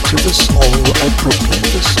 to the soul of Brooklyn,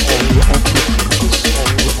 the soul of Brooklyn, the soul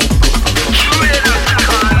of Brooklyn.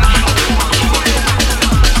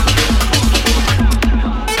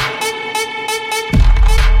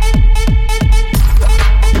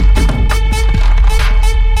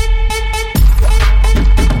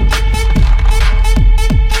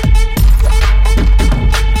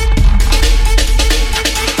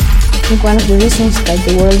 I think one of the reasons that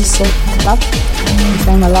the world is so fucked up, if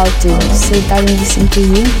I'm allowed to say that in this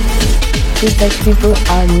interview, is that people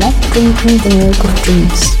are not drinking the milk of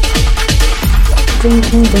dreams.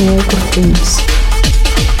 Drinking the milk of dreams.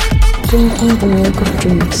 Drinking the milk of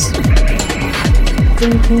dreams.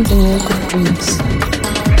 Drinking the milk of dreams.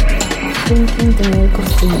 Drinking the milk of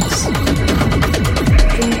dreams.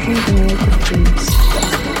 Drinking the milk of dreams.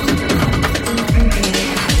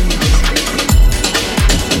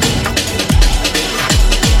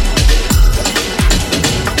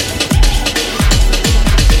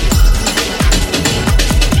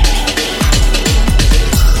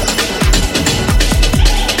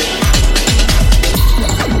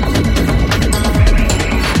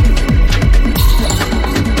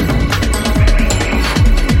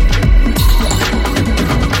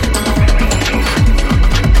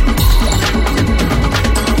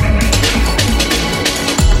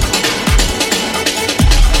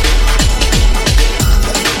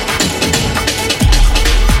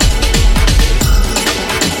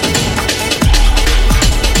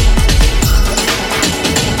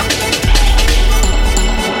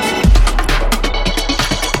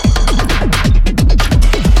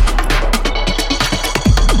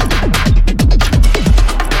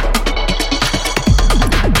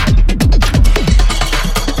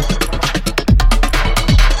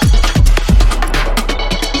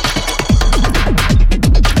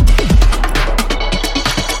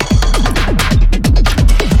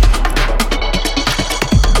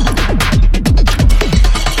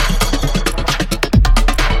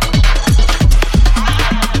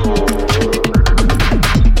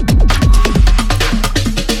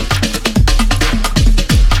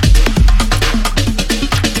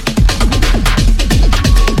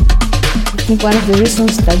 I think one of the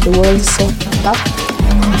reasons that the world is so fucked up,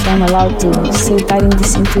 if I'm allowed to say that in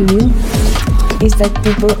this interview, is that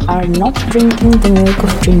people are not drinking the milk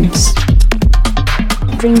of dreams.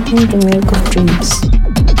 Drinking the milk of dreams.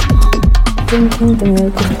 Drinking the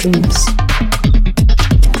milk of dreams.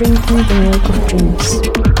 Drinking the milk of dreams.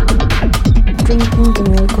 Drinking the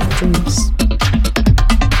milk of dreams.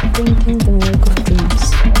 Drinking the milk of dreams. Drinking the milk of dreams.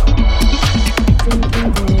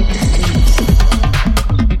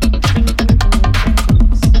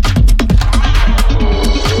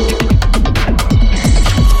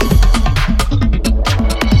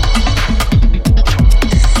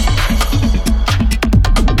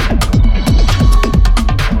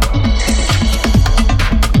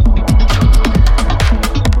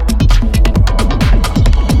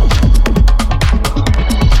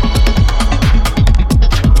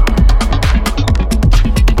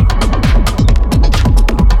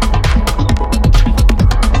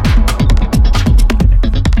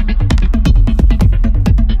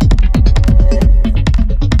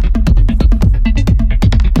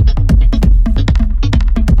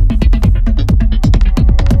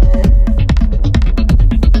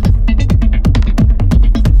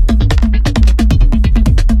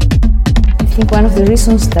 One of the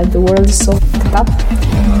reasons that the world is so fucked up,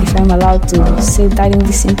 if I'm allowed to say that in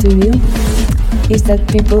this interview, is that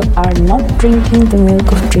people are not drinking the milk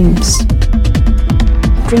of dreams.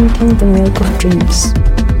 Drinking the milk of dreams.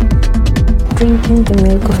 Drinking the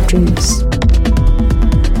milk of dreams.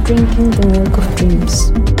 Drinking the milk of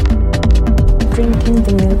dreams. Drinking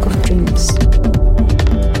the milk of dreams.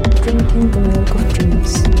 Drinking the milk of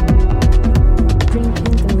dreams.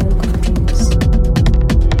 Drinking the milk of dreams.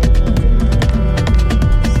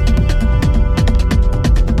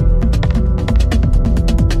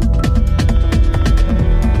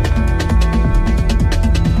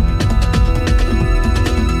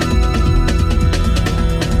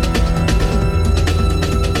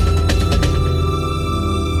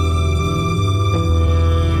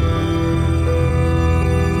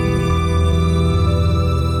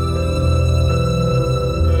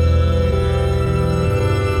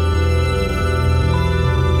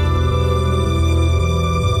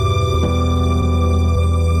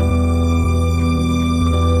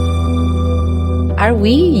 Are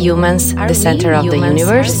we humans the center of the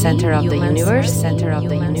universe? Center of the universe? Center of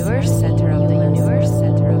the universe? Center of the universe?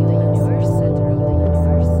 Center of the universe? Center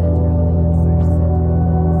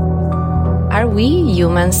of the universe? Are we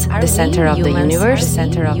humans the center of the universe?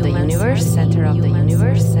 Center of the universe? Center of the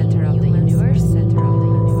universe? Center of the universe? Center of the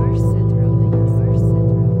universe? Center of the universe?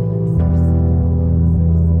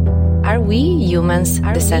 Are we humans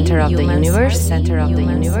the center of the universe? Center of the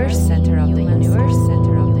universe? Center of the universe?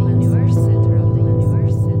 Center of the universe? Center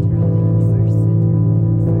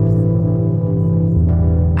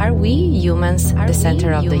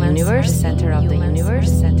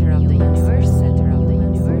of the universe?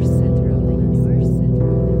 Center of the universe?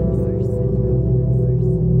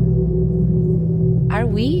 Are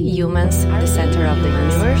we humans the center of the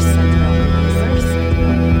universe? Center of the universe? Center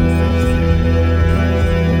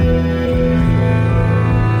of the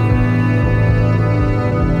universe?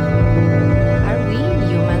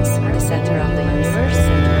 Center of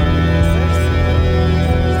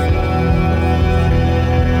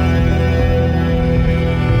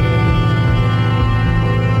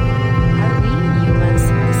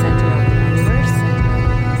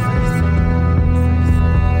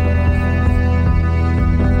universe?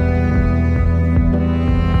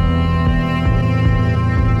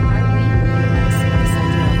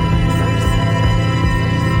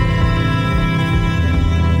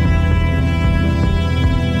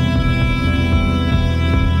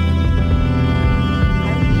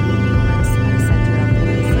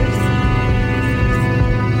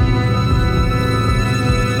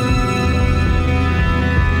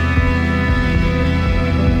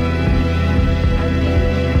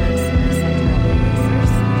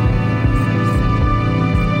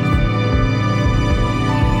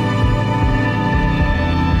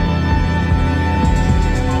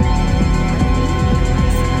 of the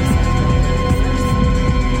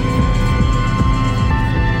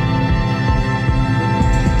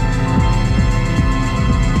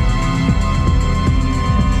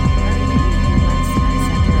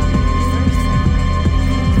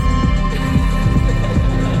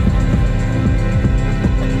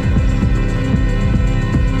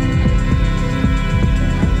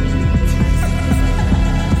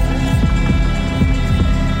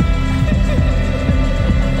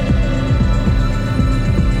universe?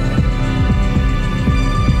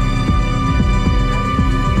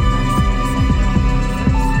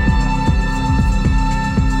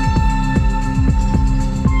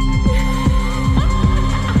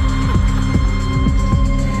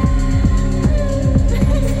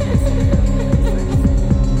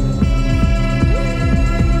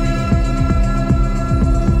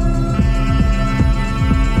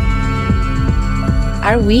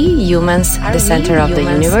 Are we humans the center of the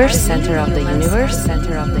universe? Center of the universe?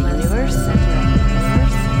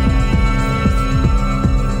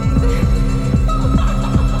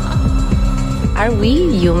 Are we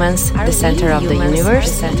humans the center of the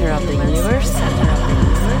universe? Center of the universe? Center of the universe? Center of the universe? Are we humans the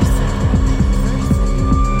center of the universe? Center of the universe? Center of the universe? Are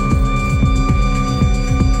we humans the center of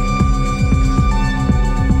the universe? Center of the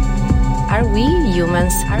universe?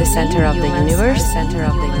 Center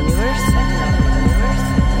of the universe?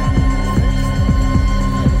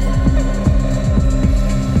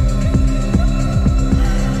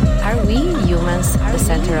 Humans, the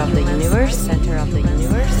center of the universe, center of the universe, center of the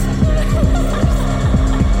universe.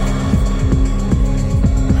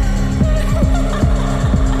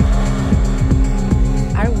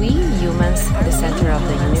 Are we humans, the center of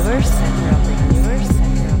the universe, center of the universe,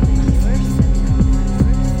 center of the universe, center of the universe?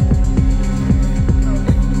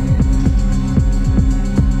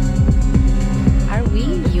 Are we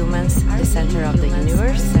humans, the center of the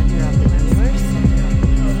universe, center of the universe, center of the universe?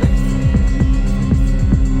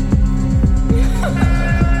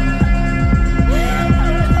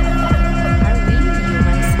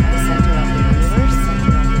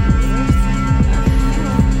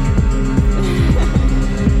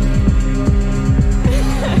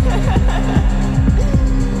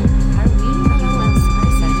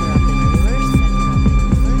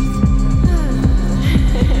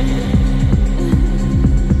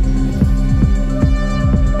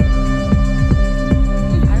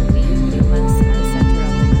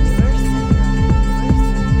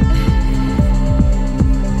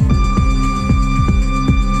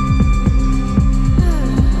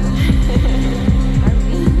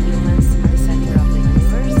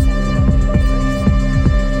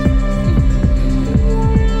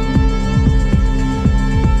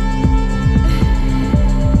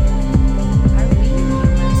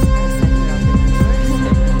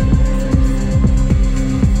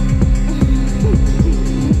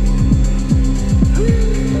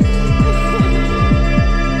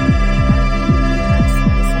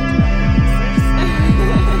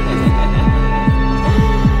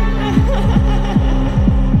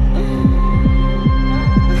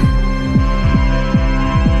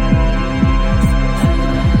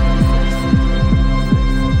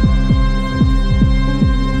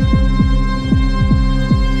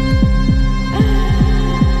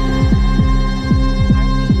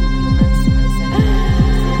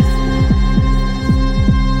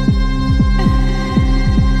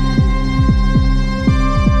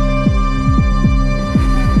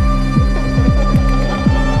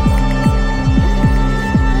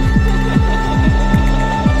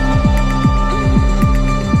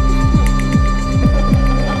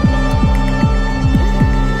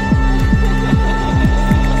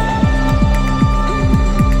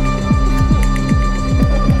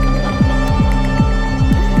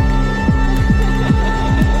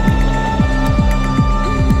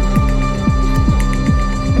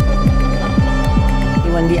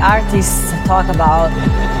 the artists talk about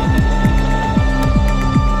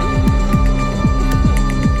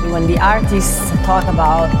when the artists talk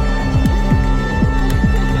about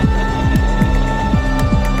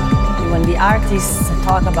when the artists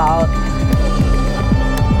talk about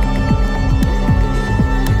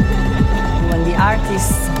when the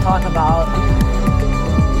artists talk about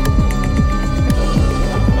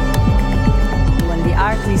when the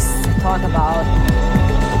artists talk about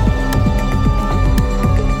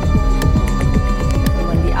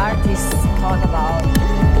when the artists talk about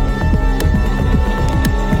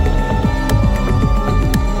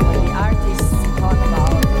when the artists talk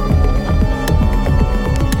about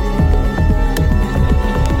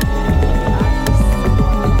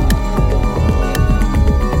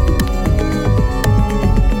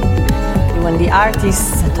when the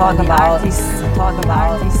artists talk about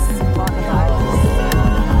when the artists talk about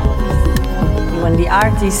when the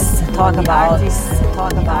artists talk about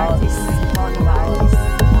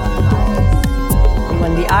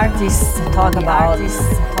when the artists talk about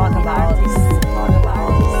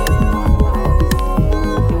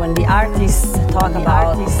when the artists talk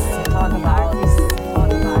about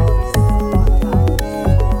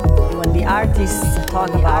when the artists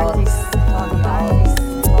talk about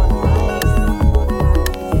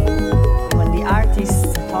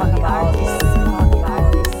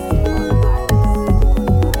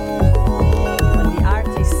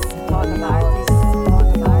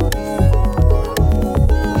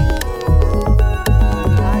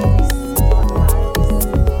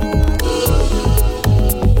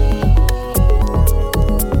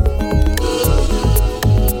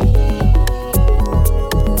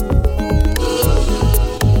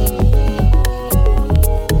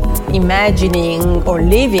imagining or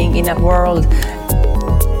living in a world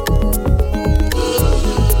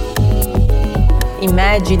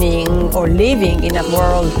imagining or living in a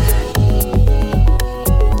world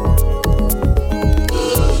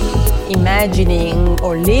imagining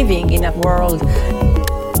or living in a world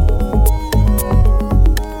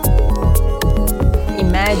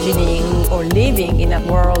imagining or living in a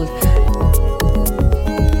world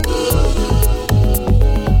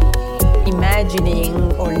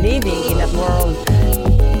imagining or living in a world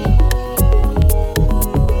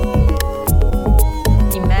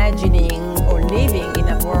imagining or living in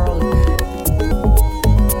a world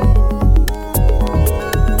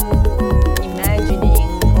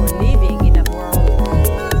imagining or living in a world imagining or living in a world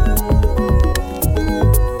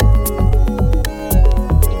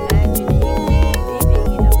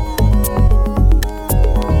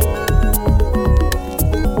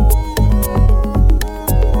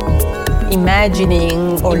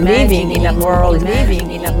living in a world living in a world imagining or living in a world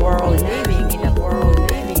living in a world living in a world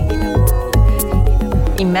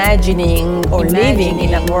imagining or living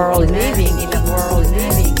in a world living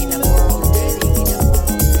in a world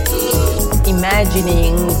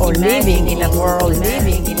imagining or living in a world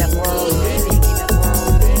living in a world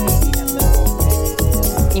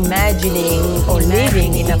imagining or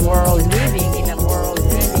living in a world living in a world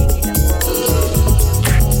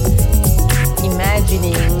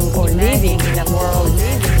imagining or living in a world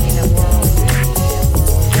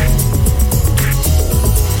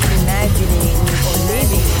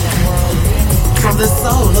from the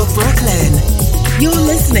soul of Brooklyn. You're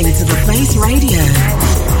listening to The Face Radio.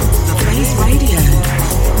 The Face Radio.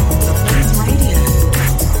 The Face Radio.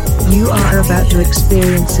 You are about to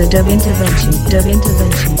experience a dub intervention, dub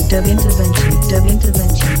intervention, dub intervention, dub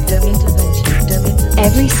intervention, dub intervention, dub intervention.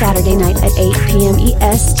 Every Saturday night at 8 p.m.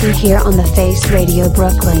 EST here on The Face Radio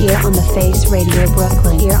Brooklyn. Here on The Face Radio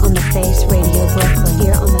Brooklyn. Here on The Face Radio Brooklyn.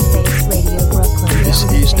 Here on The Face Radio Brooklyn. This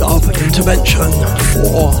is Dub Intervention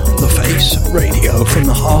for The Face Radio from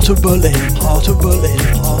the heart of Berlin, heart of Berlin,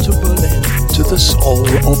 heart of Berlin, to the soul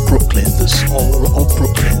of Brooklyn, the soul of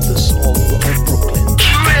Brooklyn, the soul of Brooklyn.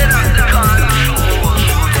 Change your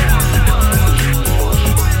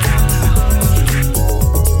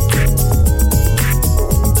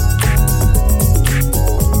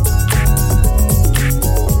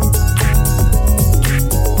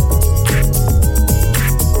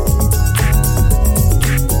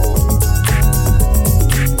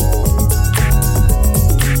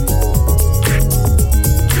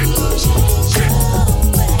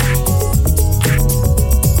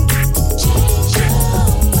ways.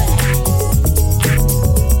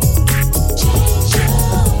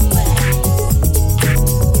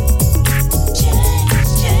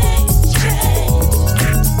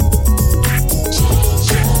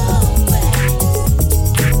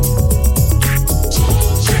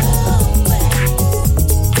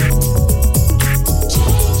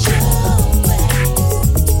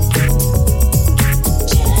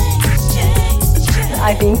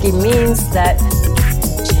 think it means that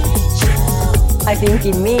I think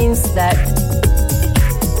it means that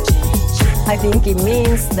I think it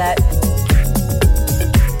means that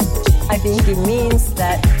I think it means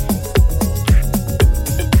that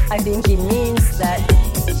I think it means that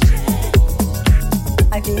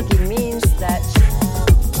I think it means that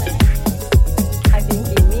I think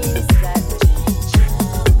it means that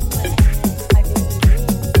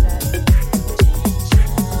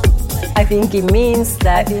I think it means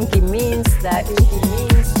that I think it means that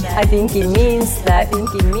I think it means that I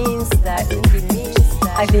think it means that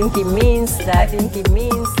I think it means that I think it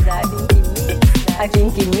means that I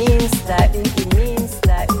think it means that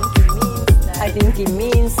I think it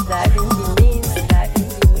means that I think it means that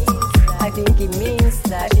I think it means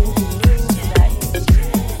that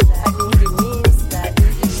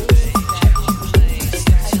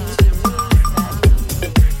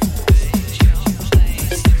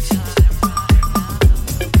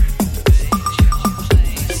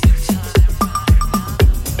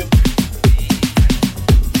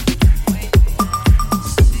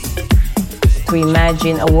to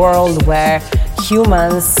imagine a world where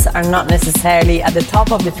humans are not necessarily at the top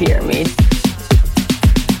of the pyramid.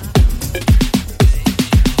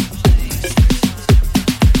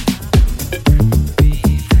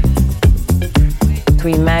 To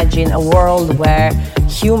imagine a world where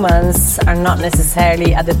humans are not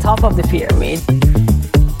necessarily at the top of the pyramid.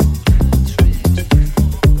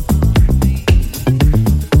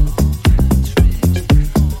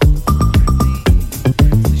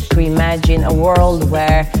 Imagine a world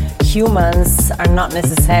where humans are not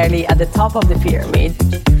necessarily at the top of the pyramid.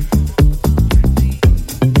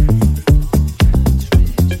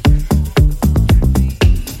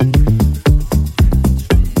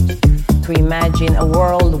 To imagine a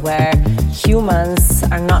world where humans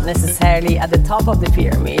are not necessarily at the top of the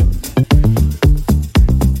pyramid.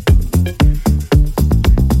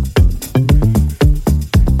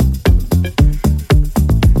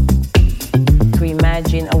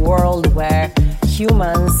 Imagine a world where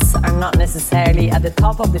humans are not necessarily at the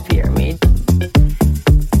top of the pyramid.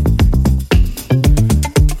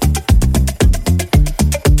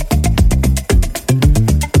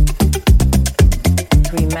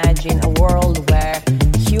 To imagine a world where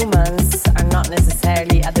humans are not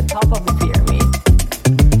necessarily at the top of the pyramid.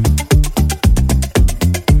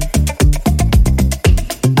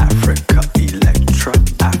 Africa Electra,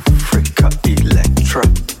 Africa Electra.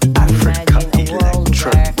 Africa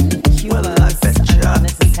Electra, well I betcha.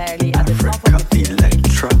 Africa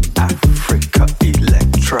Electra, Africa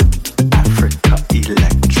Electra, Africa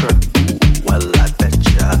Electra, well I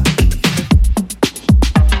betcha.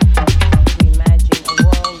 Imagine a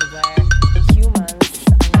world where humans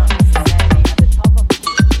are not necessarily at the top of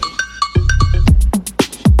the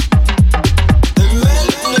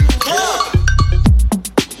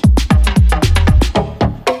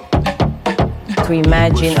To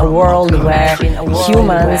imagine a world where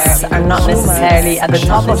humans are not necessarily at the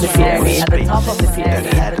top of the pyramid.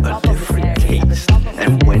 Had a different taste,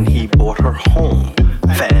 and when he brought her home,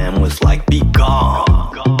 fam was like, be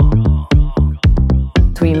gone.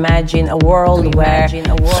 To imagine a world where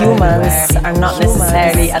humans are not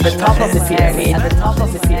necessarily at the top of the pyramid.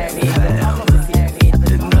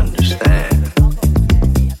 Didn't understand.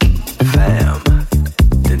 Fam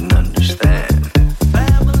didn't understand.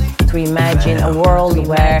 To imagine a world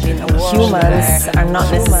where humans are not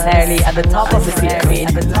necessarily at the top of the pyramid.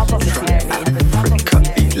 Africa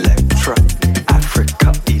Electra,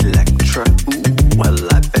 Africa Electra, well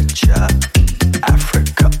I betcha.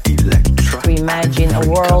 Africa Electra. To imagine a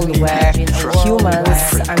world where humans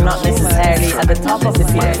are not necessarily at the top of the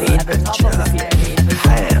pyramid.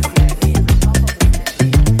 Fam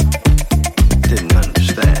didn't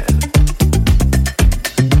understand.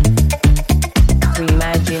 To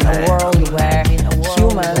imagine a world where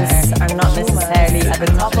humans are not necessarily at the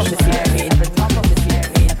top of the pyramid.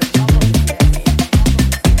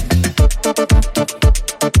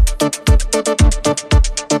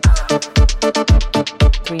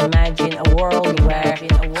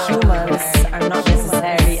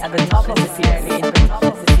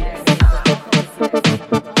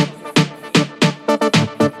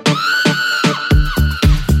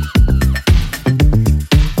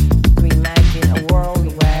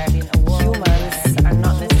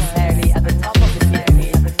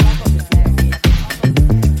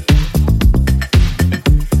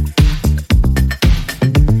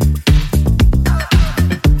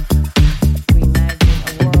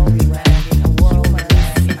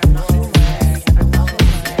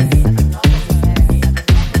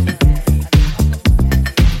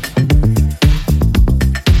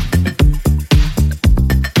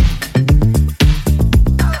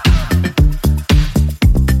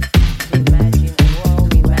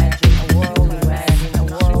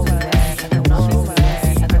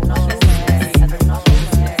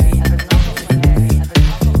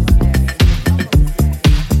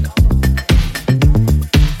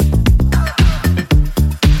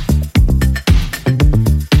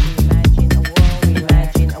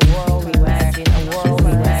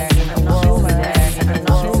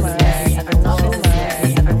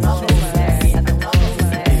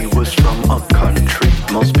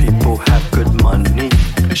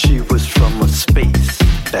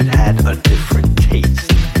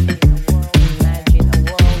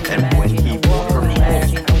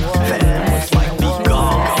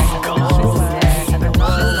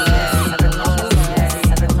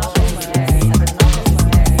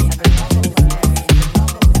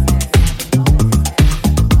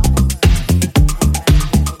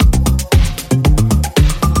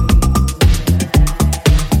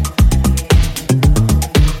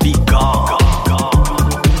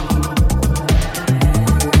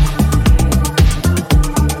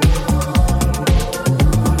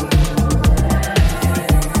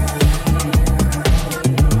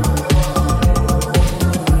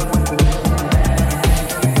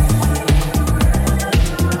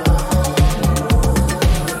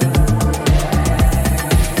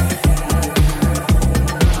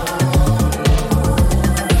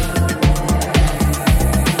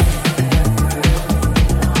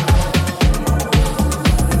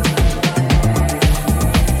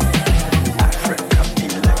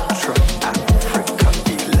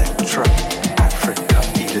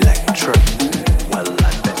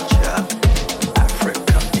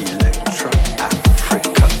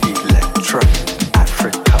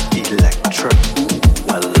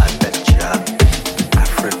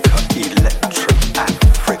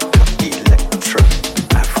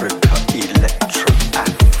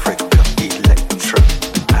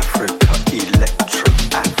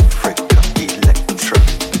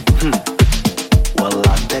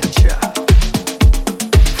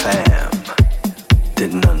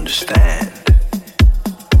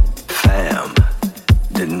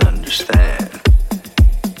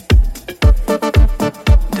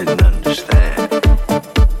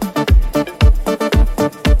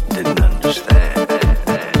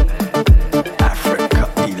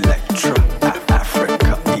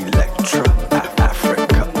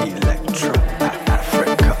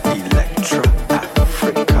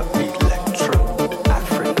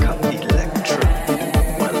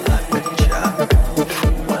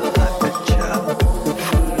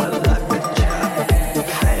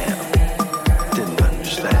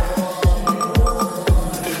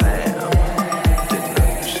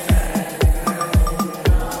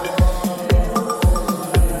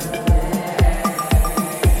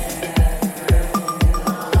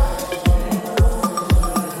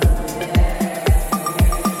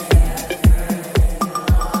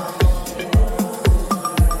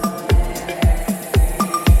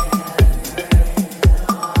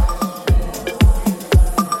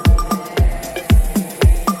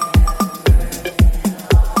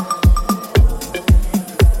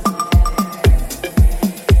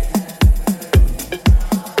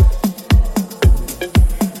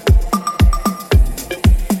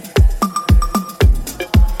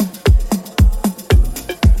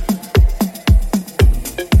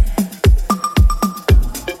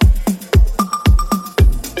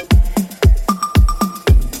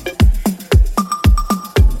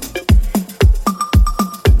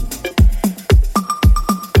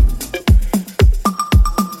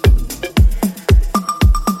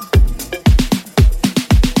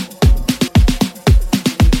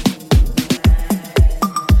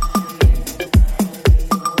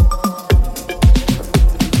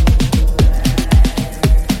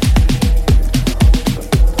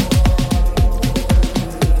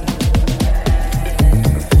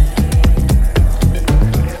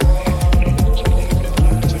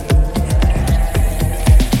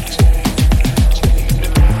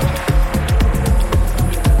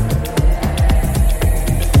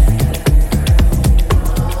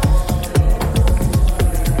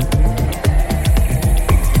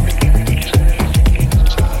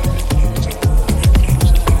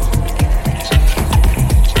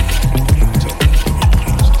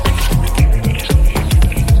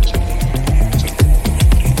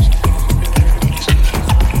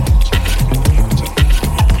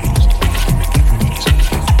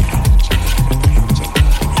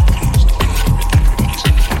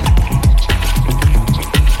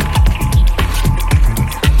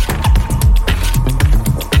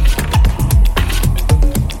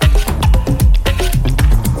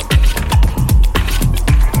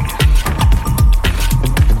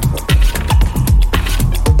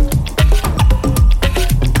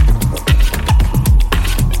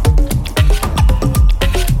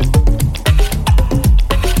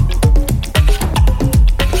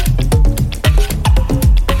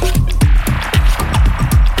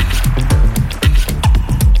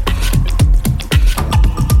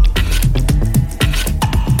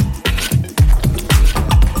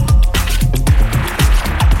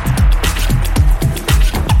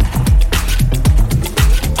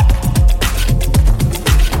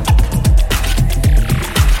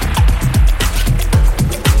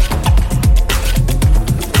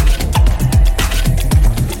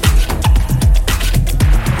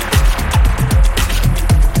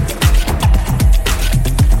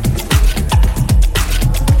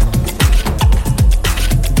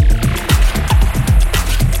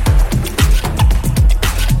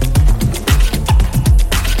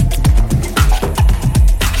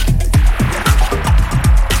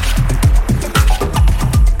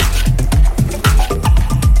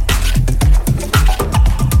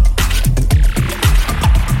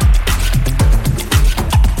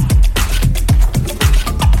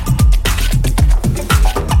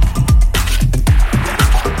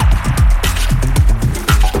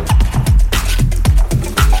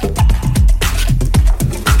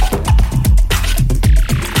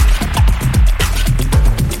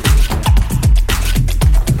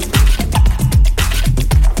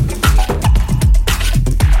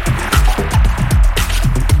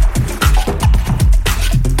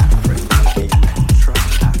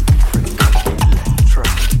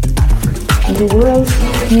 the world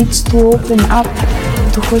needs to open up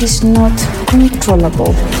to what is not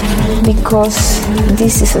controllable, because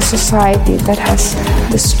this is a society that has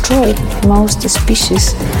destroyed most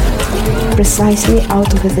species precisely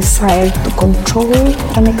out of a desire to control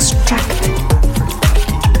and extract.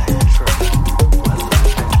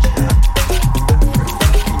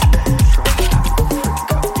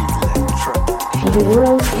 The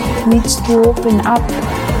world needs to open up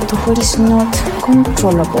to what is not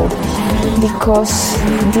controllable, because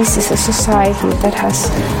this is a society that has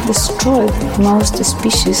destroyed most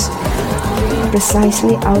species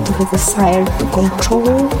precisely out of a desire to control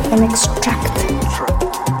and extract.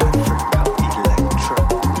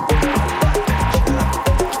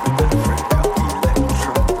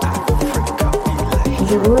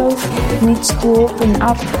 The world needs to open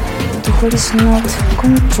up to what is not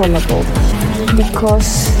controllable,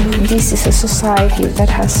 because this is a society that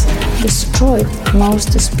has destroyed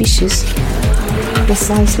most species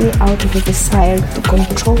precisely out of a desire to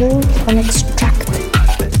control and extract.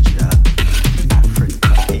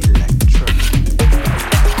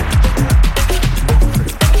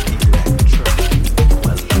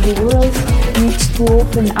 The world needs to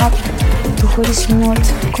open up to what is not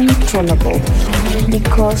controllable,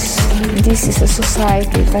 because this is a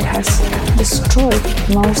society that has destroyed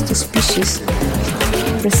most species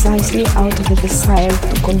precisely out of a desire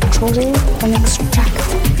to control and extract.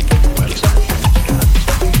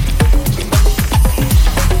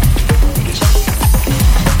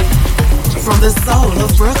 From the soul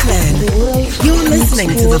of Brooklyn, you're listening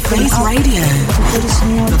to The Face Radio.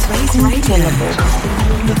 The Face Radio.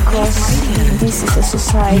 Because this is a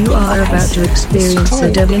society. You are about to experience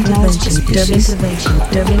a dub intervention.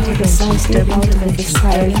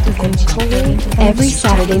 Every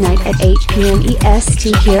Saturday night at 8 p.m.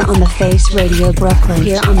 EST here on The Face Radio Brooklyn.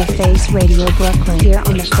 Here on The Face Radio Brooklyn. Here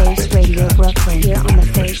on The Face Radio Brooklyn. Here on The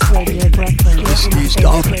Face Radio Brooklyn. This is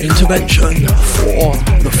Dub Intervention for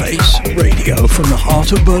The Face Radio, from the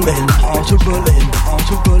heart of Berlin, heart of Berlin,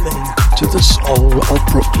 heart of Berlin, to the soul of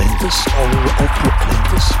Brooklyn, the soul of Brooklyn,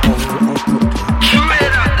 the soul of Brooklyn.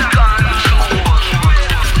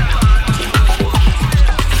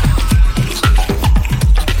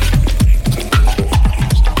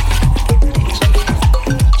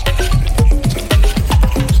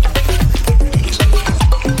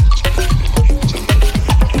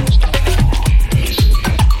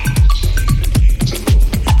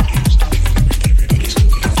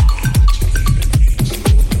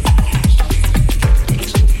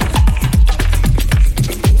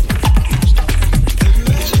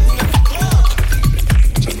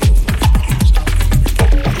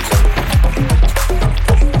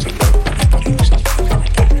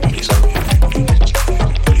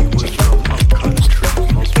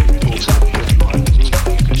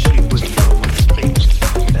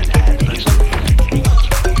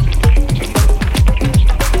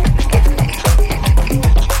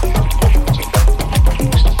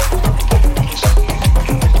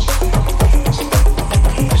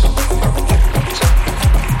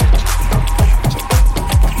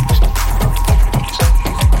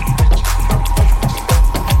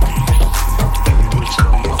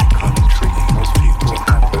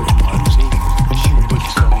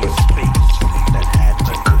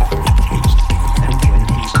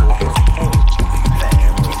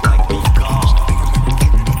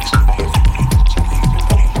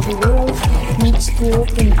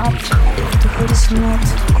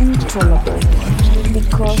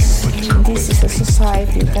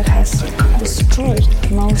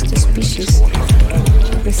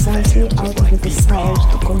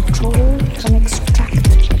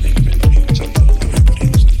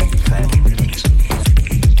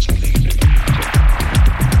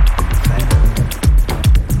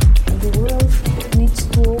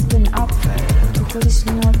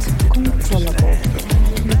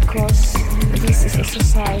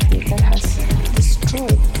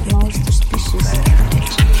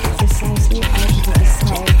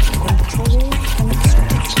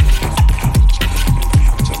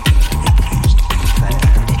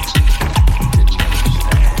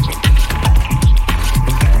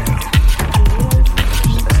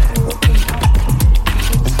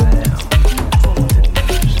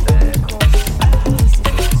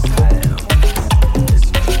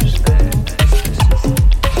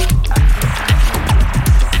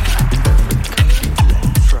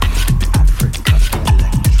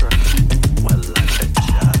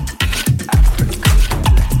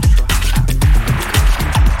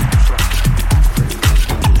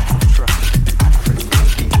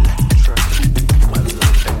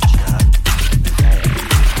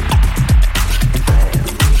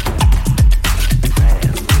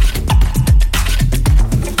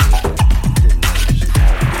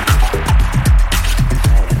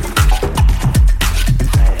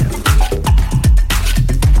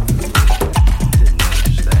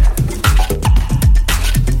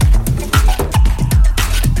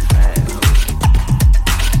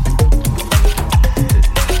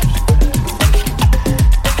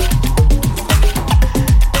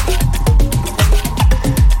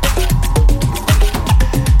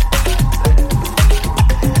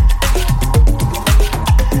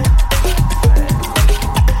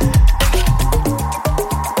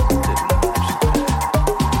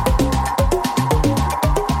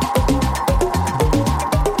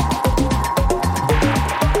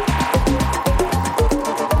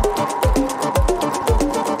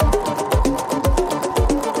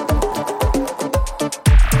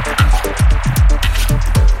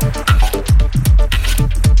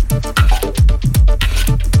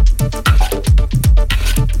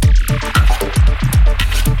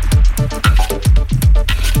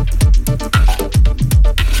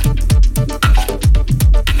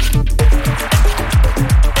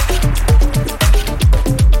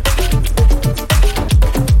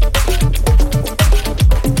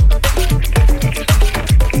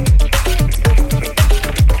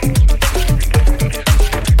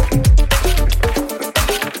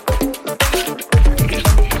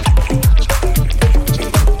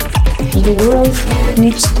 The world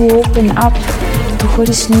needs to open up to what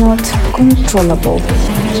is not controllable,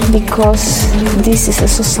 because this is a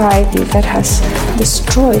society that has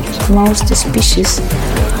destroyed most species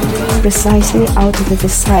precisely out of the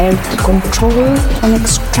desire to control and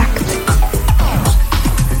extract.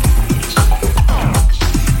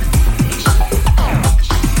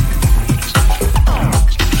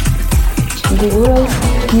 The world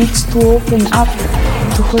needs to open up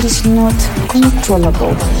to what is not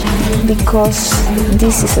controllable, because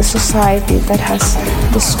this is a society that has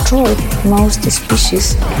destroyed most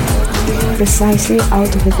species precisely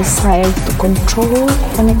out of the desire to control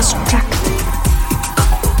and extract.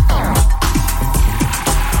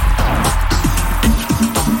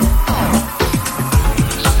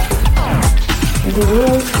 The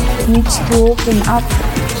world needs to open up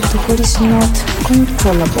to what is not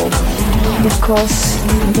controllable, because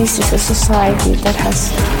this is a society that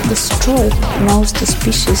has destroyed most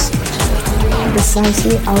species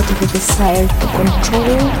precisely out of the desire to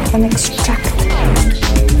control and extract.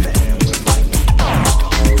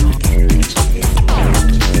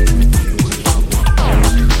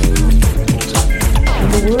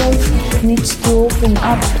 The world needs to open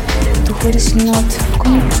up to what is not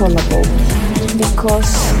controllable,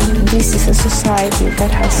 because this is a society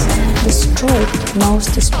that has destroyed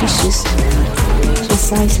most species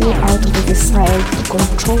precisely out of the desire to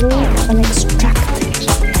control and extract.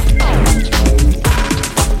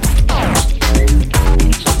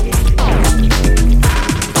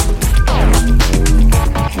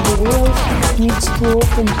 The world needs to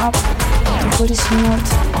open up to what is not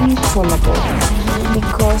controllable,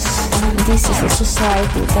 because this is a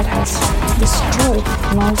society that has destroyed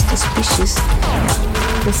most species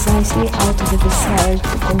precisely out of the desire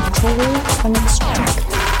to control and extract.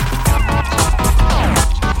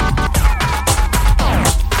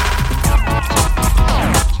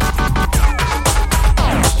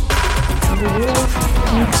 The world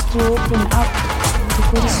needs to open up to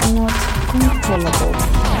what is not controllable,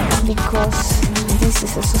 because this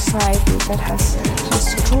is a society that has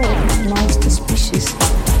destroyed most species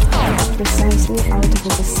precisely out of the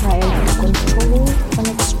desire to control and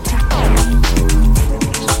extract.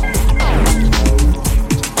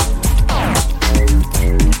 The world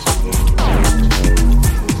needs to open up to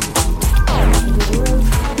what is not controllable,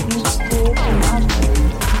 because this is a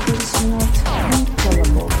society that has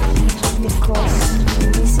destroyed most species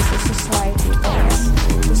precisely out of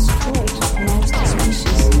the desire to control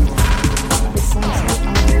and extract.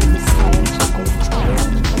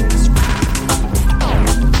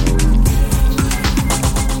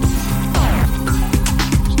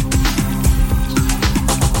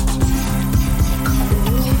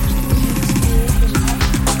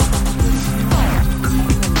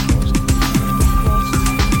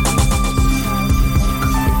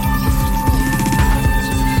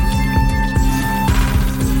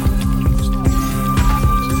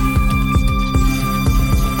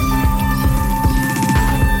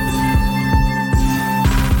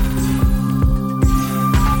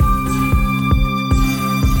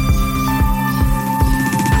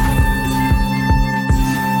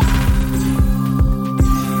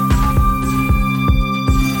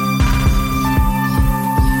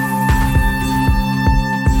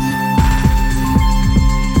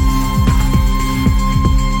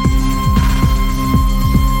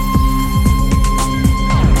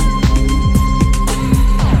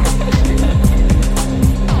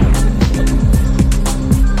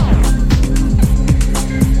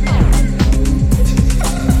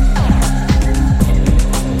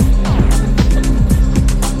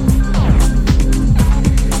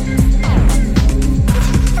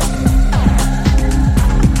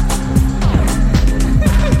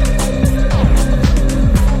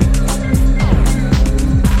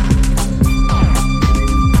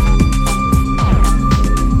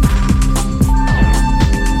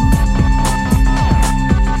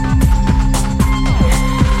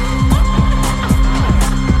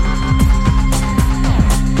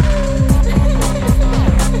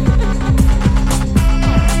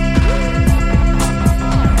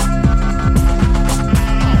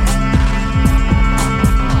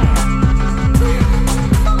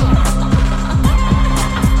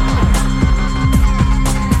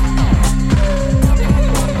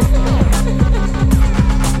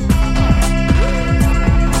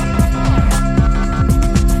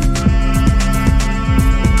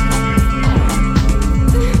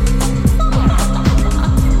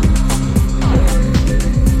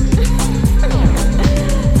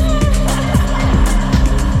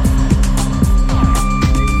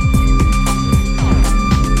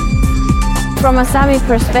 From a Sami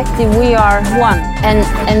perspective, we are one,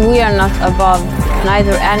 and we are not above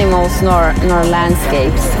neither animals nor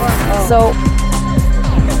landscapes. So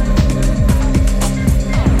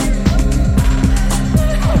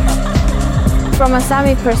from a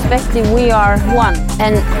Sami perspective, we are one,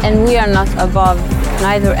 and we are not above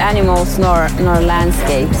neither animals nor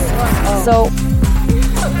landscapes. So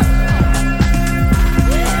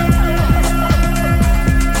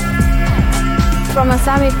from a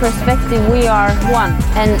Sami perspective, we are one,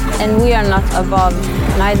 and we are not above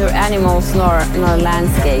neither animals nor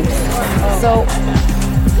landscapes. So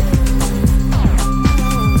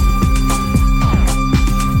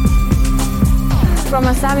from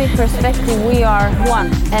a Sami perspective, we are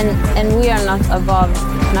one, and we are not above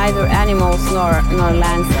neither animals nor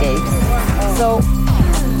landscapes. So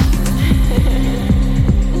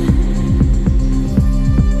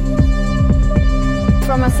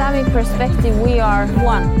from a Sami perspective, we are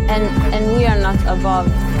one, and we are not above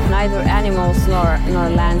neither animals nor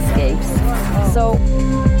landscapes. So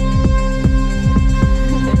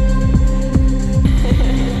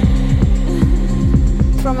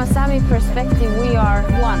from a Sami perspective, we are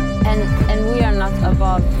one, and we are not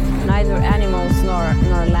above neither animals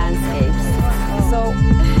nor landscapes. So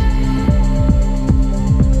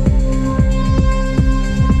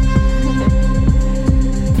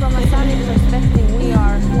from a Sami perspective, we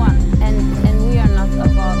are one, and we are not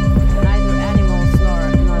above neither animals nor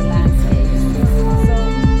landscapes. So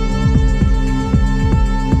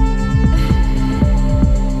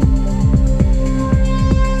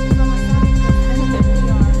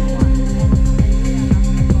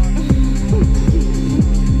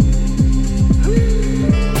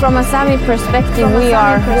from a Sami perspective, we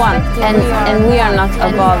are one, and we are not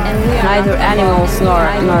above neither animals nor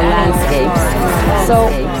landscapes. So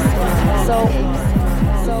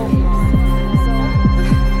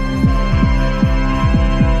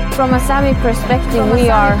from a Sami perspective, we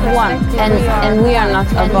are one, and we are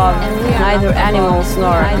not above neither animals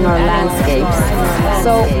nor landscapes.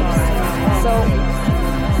 So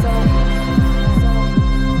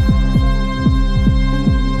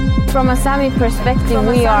from a Sami perspective,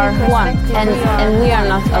 we are one, and we are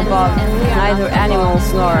not above neither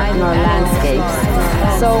animals nor landscapes.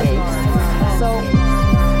 So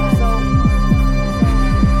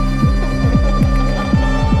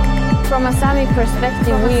from a Sami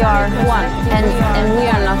perspective, we are one, and we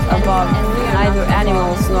are not above neither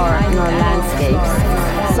animals nor landscapes.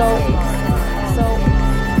 So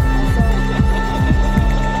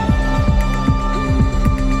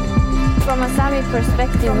from a Sami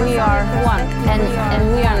perspective, we are one, and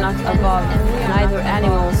we are not above neither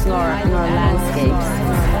animals nor landscapes.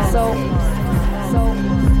 So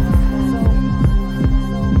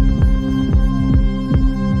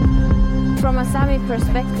from a Sami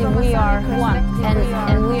perspective, we are one,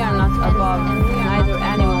 and we are not above neither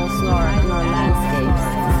animals nor landscapes.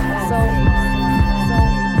 So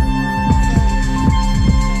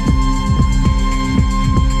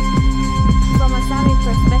from a Sami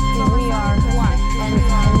perspective, we are one, and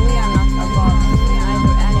we are not above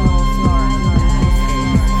neither animals nor landscapes.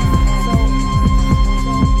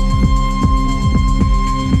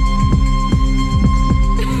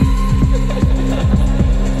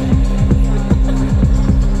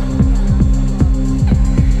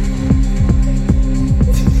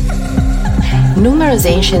 Numerous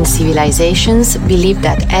ancient civilizations believe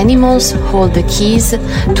that animals hold the keys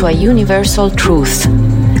to a universal truth,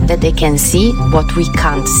 that they can see what we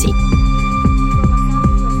can't see.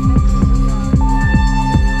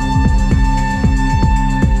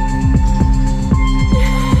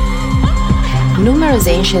 Numerous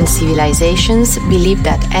ancient civilizations believe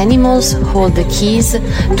that animals hold the keys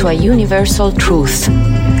to a universal truth,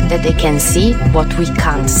 that they can see what we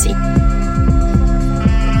can't see.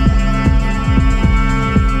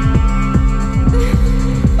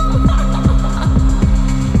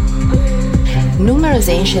 Numerous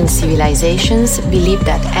ancient civilizations believe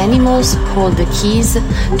that animals hold the keys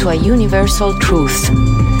to a universal truth,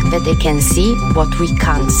 that they can see what we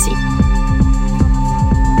can't see.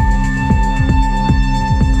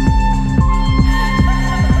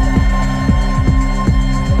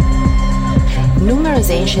 Numerous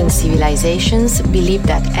ancient civilizations believe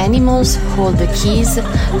that animals hold the keys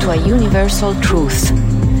to a universal truth,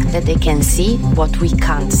 that they can see what we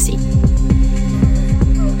can't see.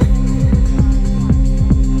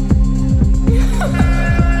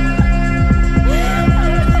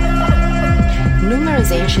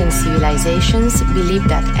 Numerous ancient civilizations believe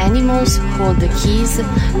that animals hold the keys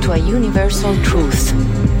to a universal truth,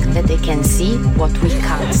 that they can see what we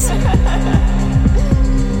can't see.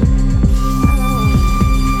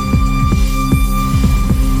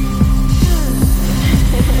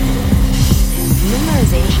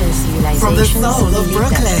 soul of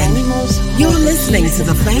Brooklyn. You're listening to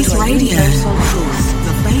The Face Radio.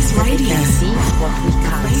 The Face Radio.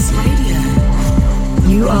 The Face Radio.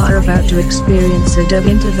 You are about to experience a dub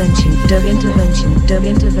intervention, dub intervention, dub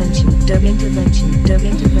intervention, dub intervention, dub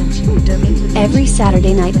intervention, dub intervention. Every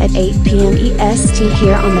Saturday night at 8 p.m. EST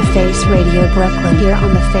here on The Face Radio Brooklyn. Here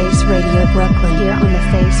on The Face Radio Brooklyn. Here on The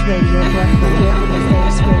Face Radio Brooklyn. Here on The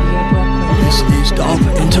Face Radio Brooklyn. This is Dub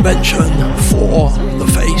Intervention for The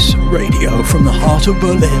Face Radio from the heart of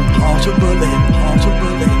Berlin, heart of Berlin, heart of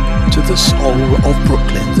Berlin, to the soul of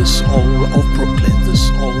Brooklyn, the soul of Brooklyn, the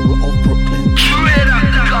soul of Brooklyn.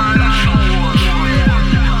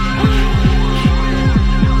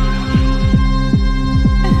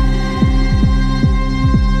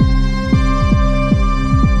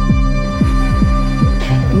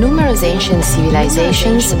 Numerous ancient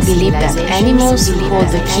civilizations believe that animals hold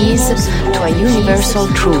the keys to a universal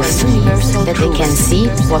truth, that they can see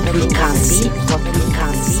what we can't see, what we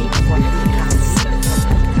can't see, what we can't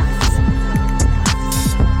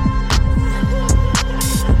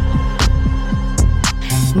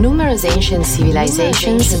see. Numerous ancient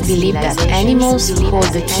civilizations believe that animals hold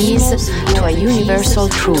the keys to a universal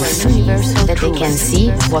truth, that they can see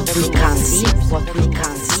what we can't see, what we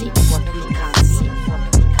can't see, what we can't see.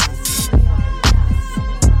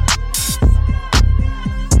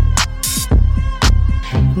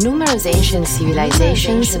 Numerous ancient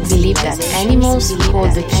civilizations believe that animals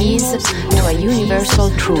hold the keys to a universal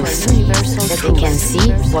truth, that they can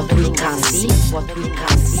see what we can't see, what we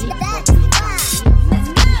can't see.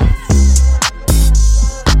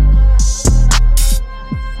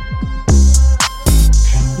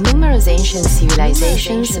 Numerous ancient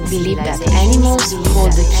civilizations believe that animals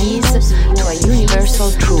hold the keys to a universal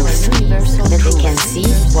truth, that they can see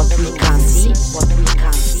what we can't see, what we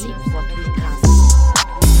can't see, what we can't see.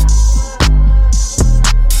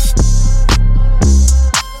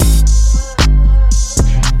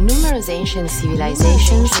 Numerous ancient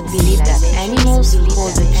civilizations believe that animals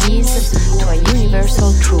hold the keys to a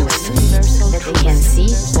universal truth, that they can see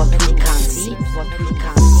what we can't see, what we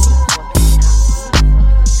can't see, what we can't see.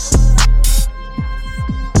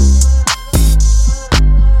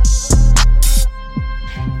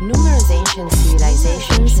 Numerous ancient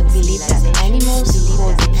civilizations believe that animals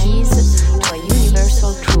hold the keys to a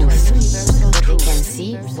universal truth, that they can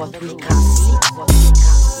see what we can't see, what we can't see.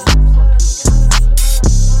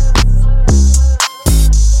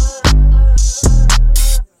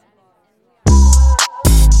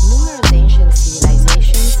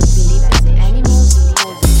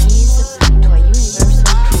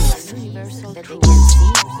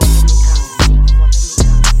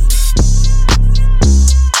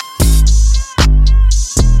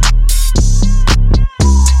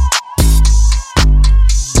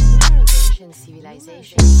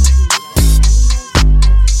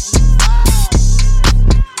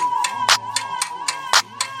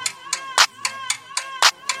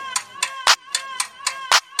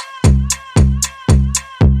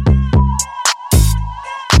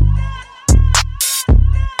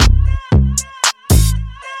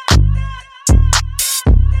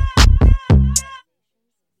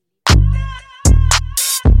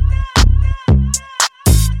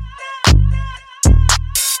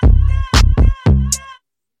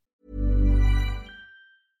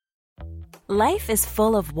 Life is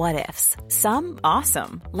full of what-ifs. Some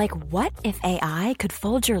awesome, like what if AI could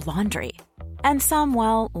fold your laundry? And some,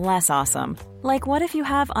 well, less awesome, like what if you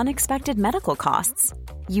have unexpected medical costs?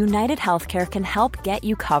 United Healthcare can help get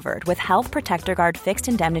you covered with Health Protector Guard fixed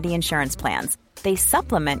indemnity insurance plans. They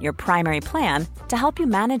supplement your primary plan to help you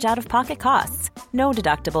manage out-of-pocket costs. No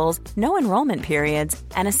deductibles, no enrollment periods,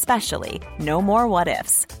 and especially no more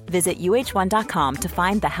what-ifs. Visit uh1.com to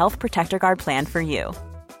find the Health Protector Guard plan for you.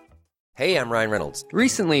 Hey, I'm Ryan Reynolds.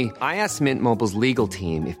 Recently, I asked Mint Mobile's legal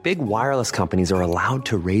team if big wireless companies are allowed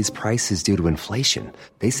to raise prices due to inflation.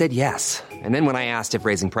 They said yes. And then when I asked if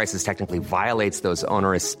raising prices technically violates those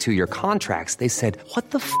onerous 2-year contracts, they said,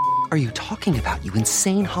 "What the f*** are you talking about, you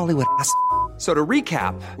insane Hollywood ass?" So to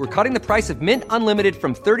recap, we're cutting the price of Mint Unlimited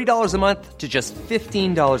from $30 a month to just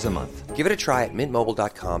 $15 a month. Give it a try at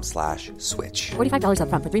mintmobile.com/switch. $45 up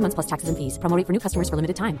front for 3 months plus taxes and fees. Promo rate for new customers for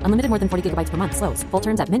limited time. Unlimited more than 40 gigabytes per month. Slows full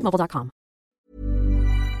terms at mintmobile.com.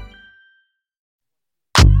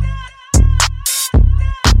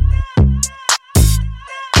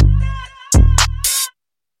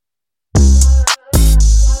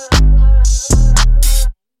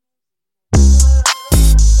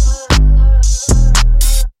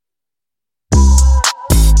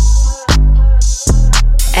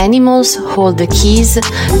 Animals hold the keys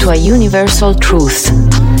to a universal truth,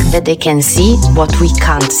 that they can see what we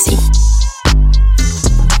can't see.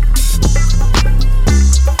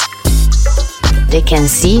 They can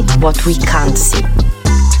see what we can't see.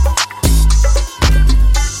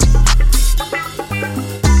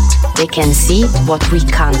 They can see what we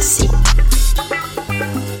can't see.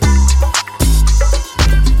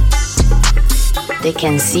 They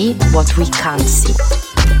can see what we can't see.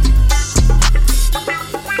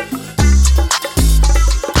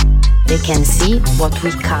 They can see what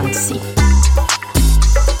we can't see.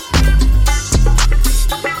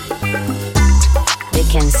 They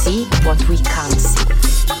can see what we can't see.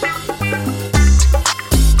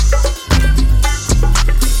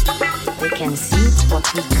 They can see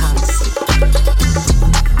what we can't see.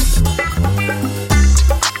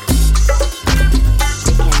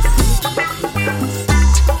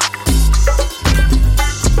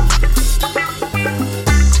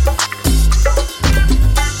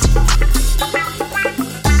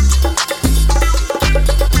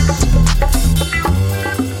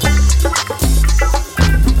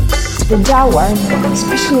 The jaguar,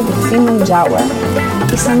 especially the female jaguar,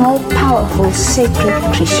 is an all-powerful sacred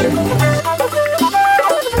creature.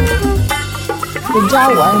 The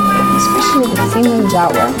jaguar, especially the female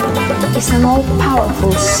jaguar, is an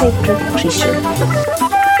all-powerful sacred creature.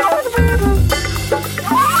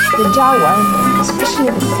 The jaguar,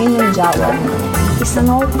 especially the female jaguar, is an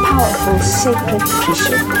all-powerful sacred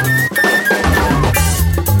creature.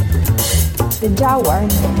 The jaguar,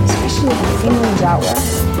 especially the female jaguar,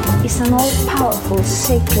 is an all-powerful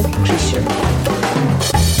sacred creature.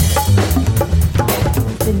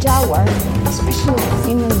 The jaguar, especially the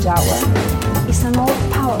female jaguar, is an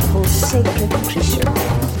all-powerful sacred creature.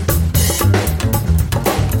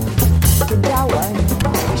 The jaguar,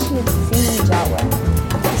 especially the female jaguar,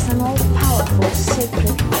 is an all-powerful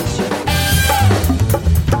sacred creature.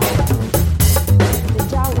 The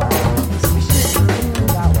jaguar, especially the female jaguar, is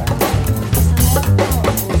an all-powerful sacred creature.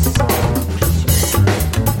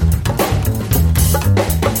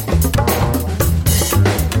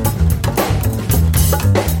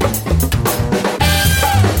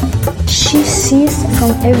 She sees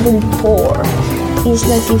from every pore. It's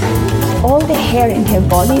like if all the hair in her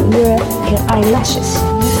body were her eyelashes.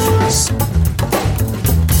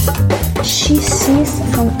 She sees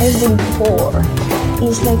from every pore.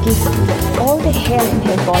 It's like if all the hair in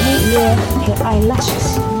her body were her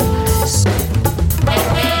eyelashes.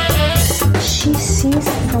 She sees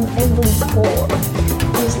from every pore.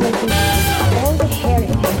 It's like if all the hair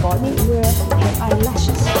in her body were her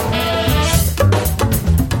eyelashes.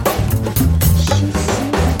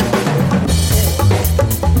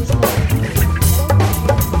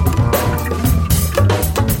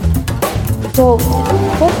 So,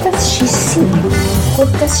 what does she see? What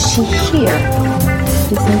does she hear?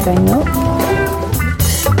 Do you think I know?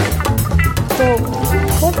 So,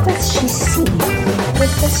 what does she see?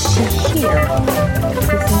 What does she hear? Do you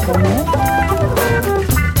think I know?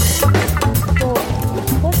 So,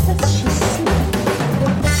 what does she see?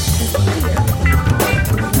 What does she hear?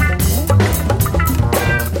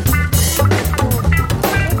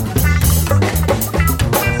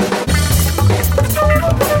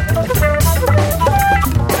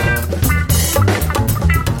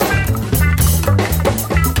 you think I know?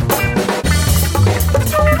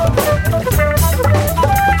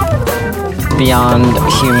 Beyond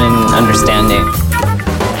human understanding.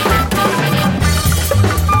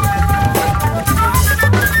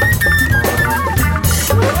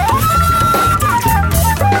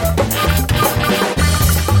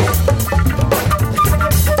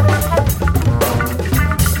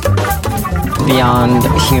 Beyond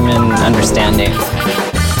human understanding.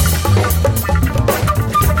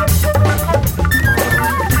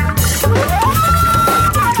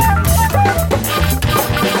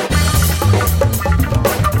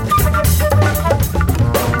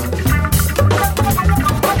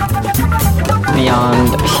 Beyond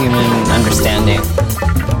human understanding.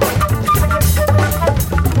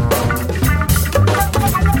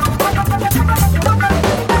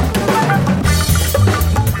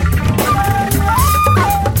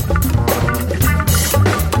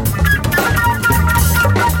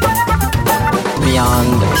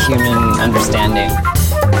 Beyond human understanding.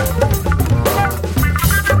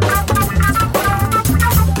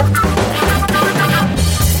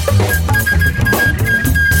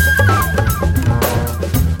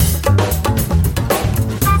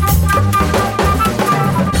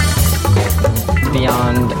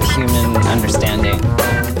 Beyond human understanding.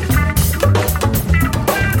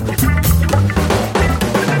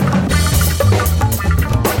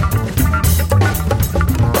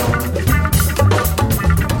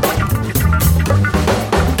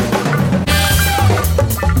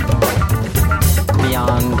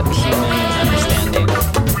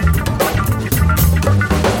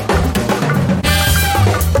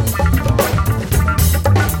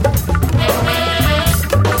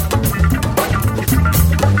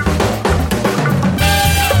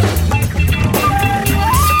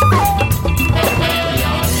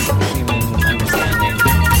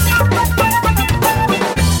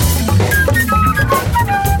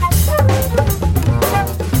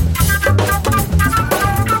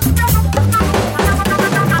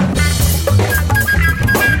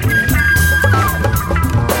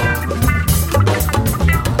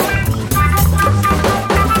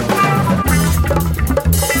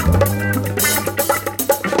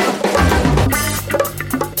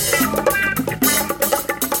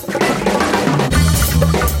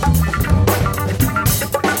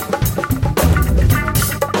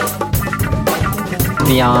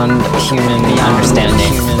 beyond human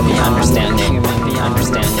understanding, human understanding, human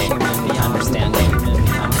understanding, human understanding,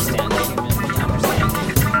 human understanding, human understanding.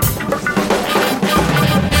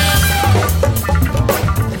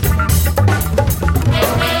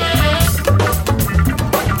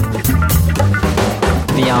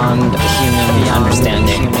 Beyond human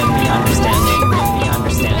understanding, human understanding, human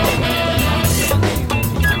understanding.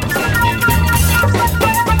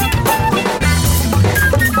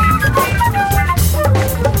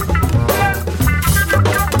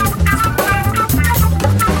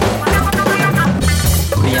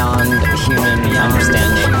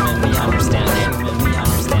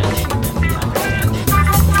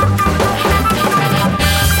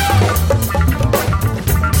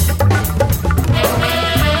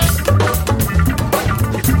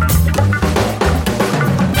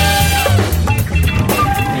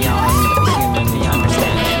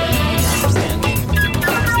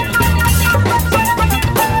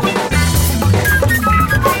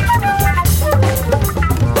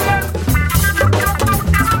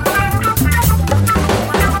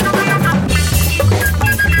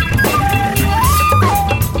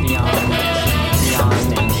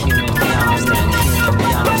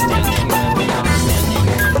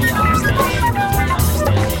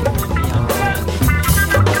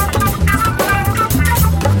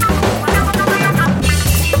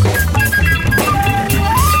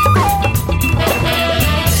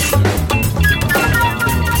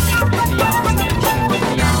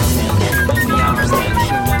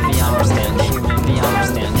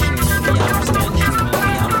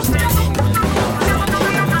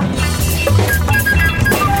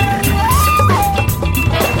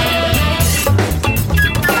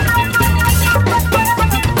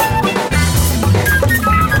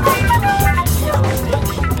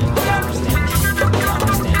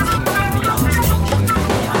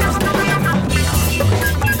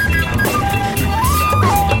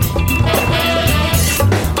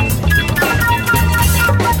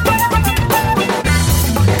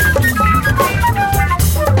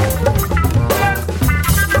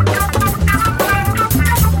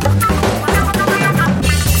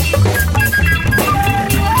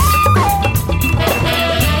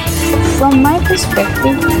 From my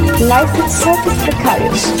perspective, life itself is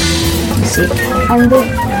precarious, you see, and the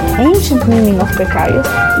ancient meaning of precarious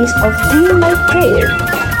is obtained by prayer.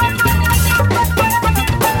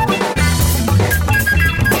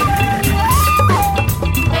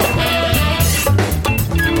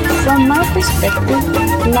 From my perspective,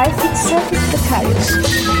 life itself is precarious,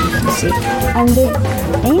 you see, and the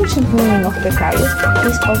ancient meaning of precarious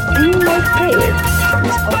is obtained by prayer,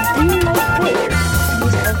 is obtained by prayer.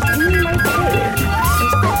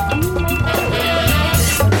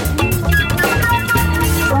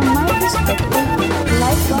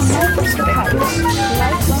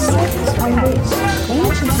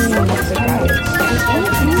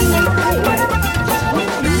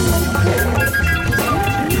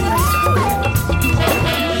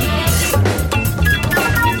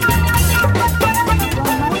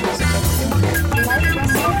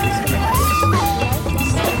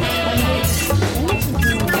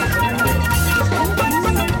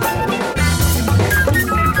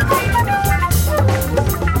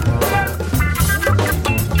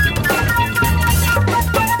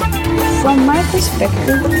 From my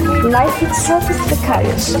perspective, life itself is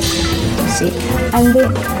precarious, you see, and the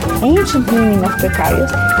ancient meaning of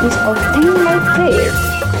precarious is obtained by prayer.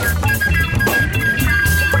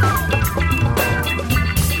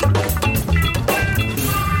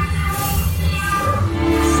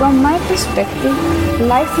 From my perspective,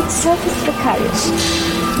 life itself is precarious,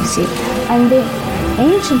 you see, and the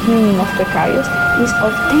ancient meaning of precarious is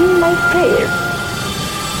obtained by prayer.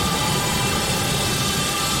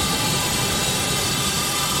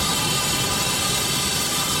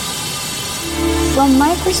 From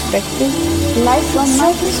my perspective, life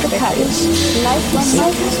itself is precarious,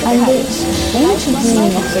 and the ancient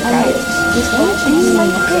meaning of precarious is obtained by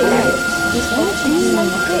prayer.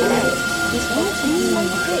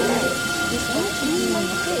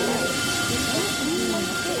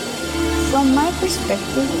 From my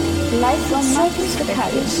perspective, life itself is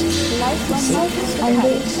precarious, and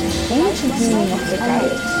the ancient meaning of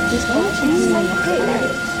precarious is obtained by prayer.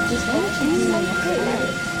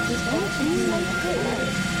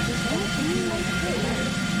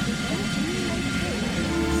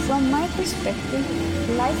 From my perspective,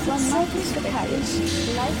 life itself is precarious,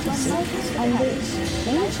 and the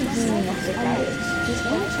ancient meaning of precarious is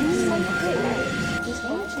obtained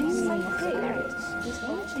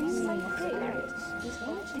by prayer.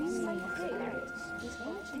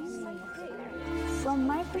 From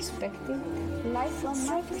my perspective, life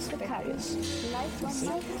is precarious. Life is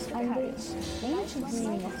and the ancient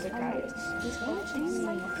meaning of precarious.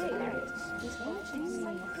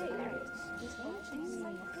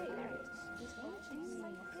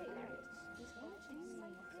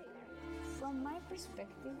 From my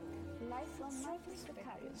perspective, life is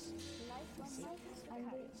precarious. Life is and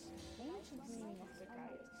the ancient meaning of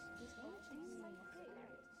precarious.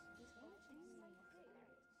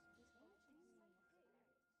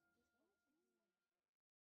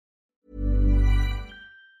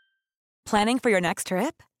 Planning for your next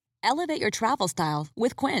trip? Elevate your travel style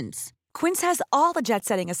with Quince. Quince has all the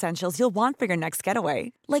jet-setting essentials you'll want for your next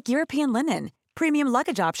getaway, like European linen, premium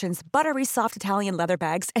luggage options, buttery soft Italian leather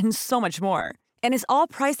bags, and so much more. And is all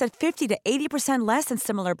priced at 50 to 80% less than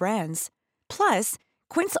similar brands. Plus,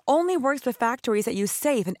 Quince only works with factories that use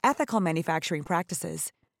safe and ethical manufacturing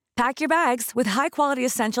practices. Pack your bags with high-quality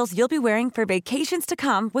essentials you'll be wearing for vacations to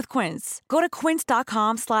come with Quince. Go to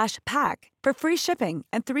quince.com/pack for free shipping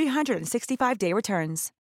and 365-day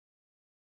returns.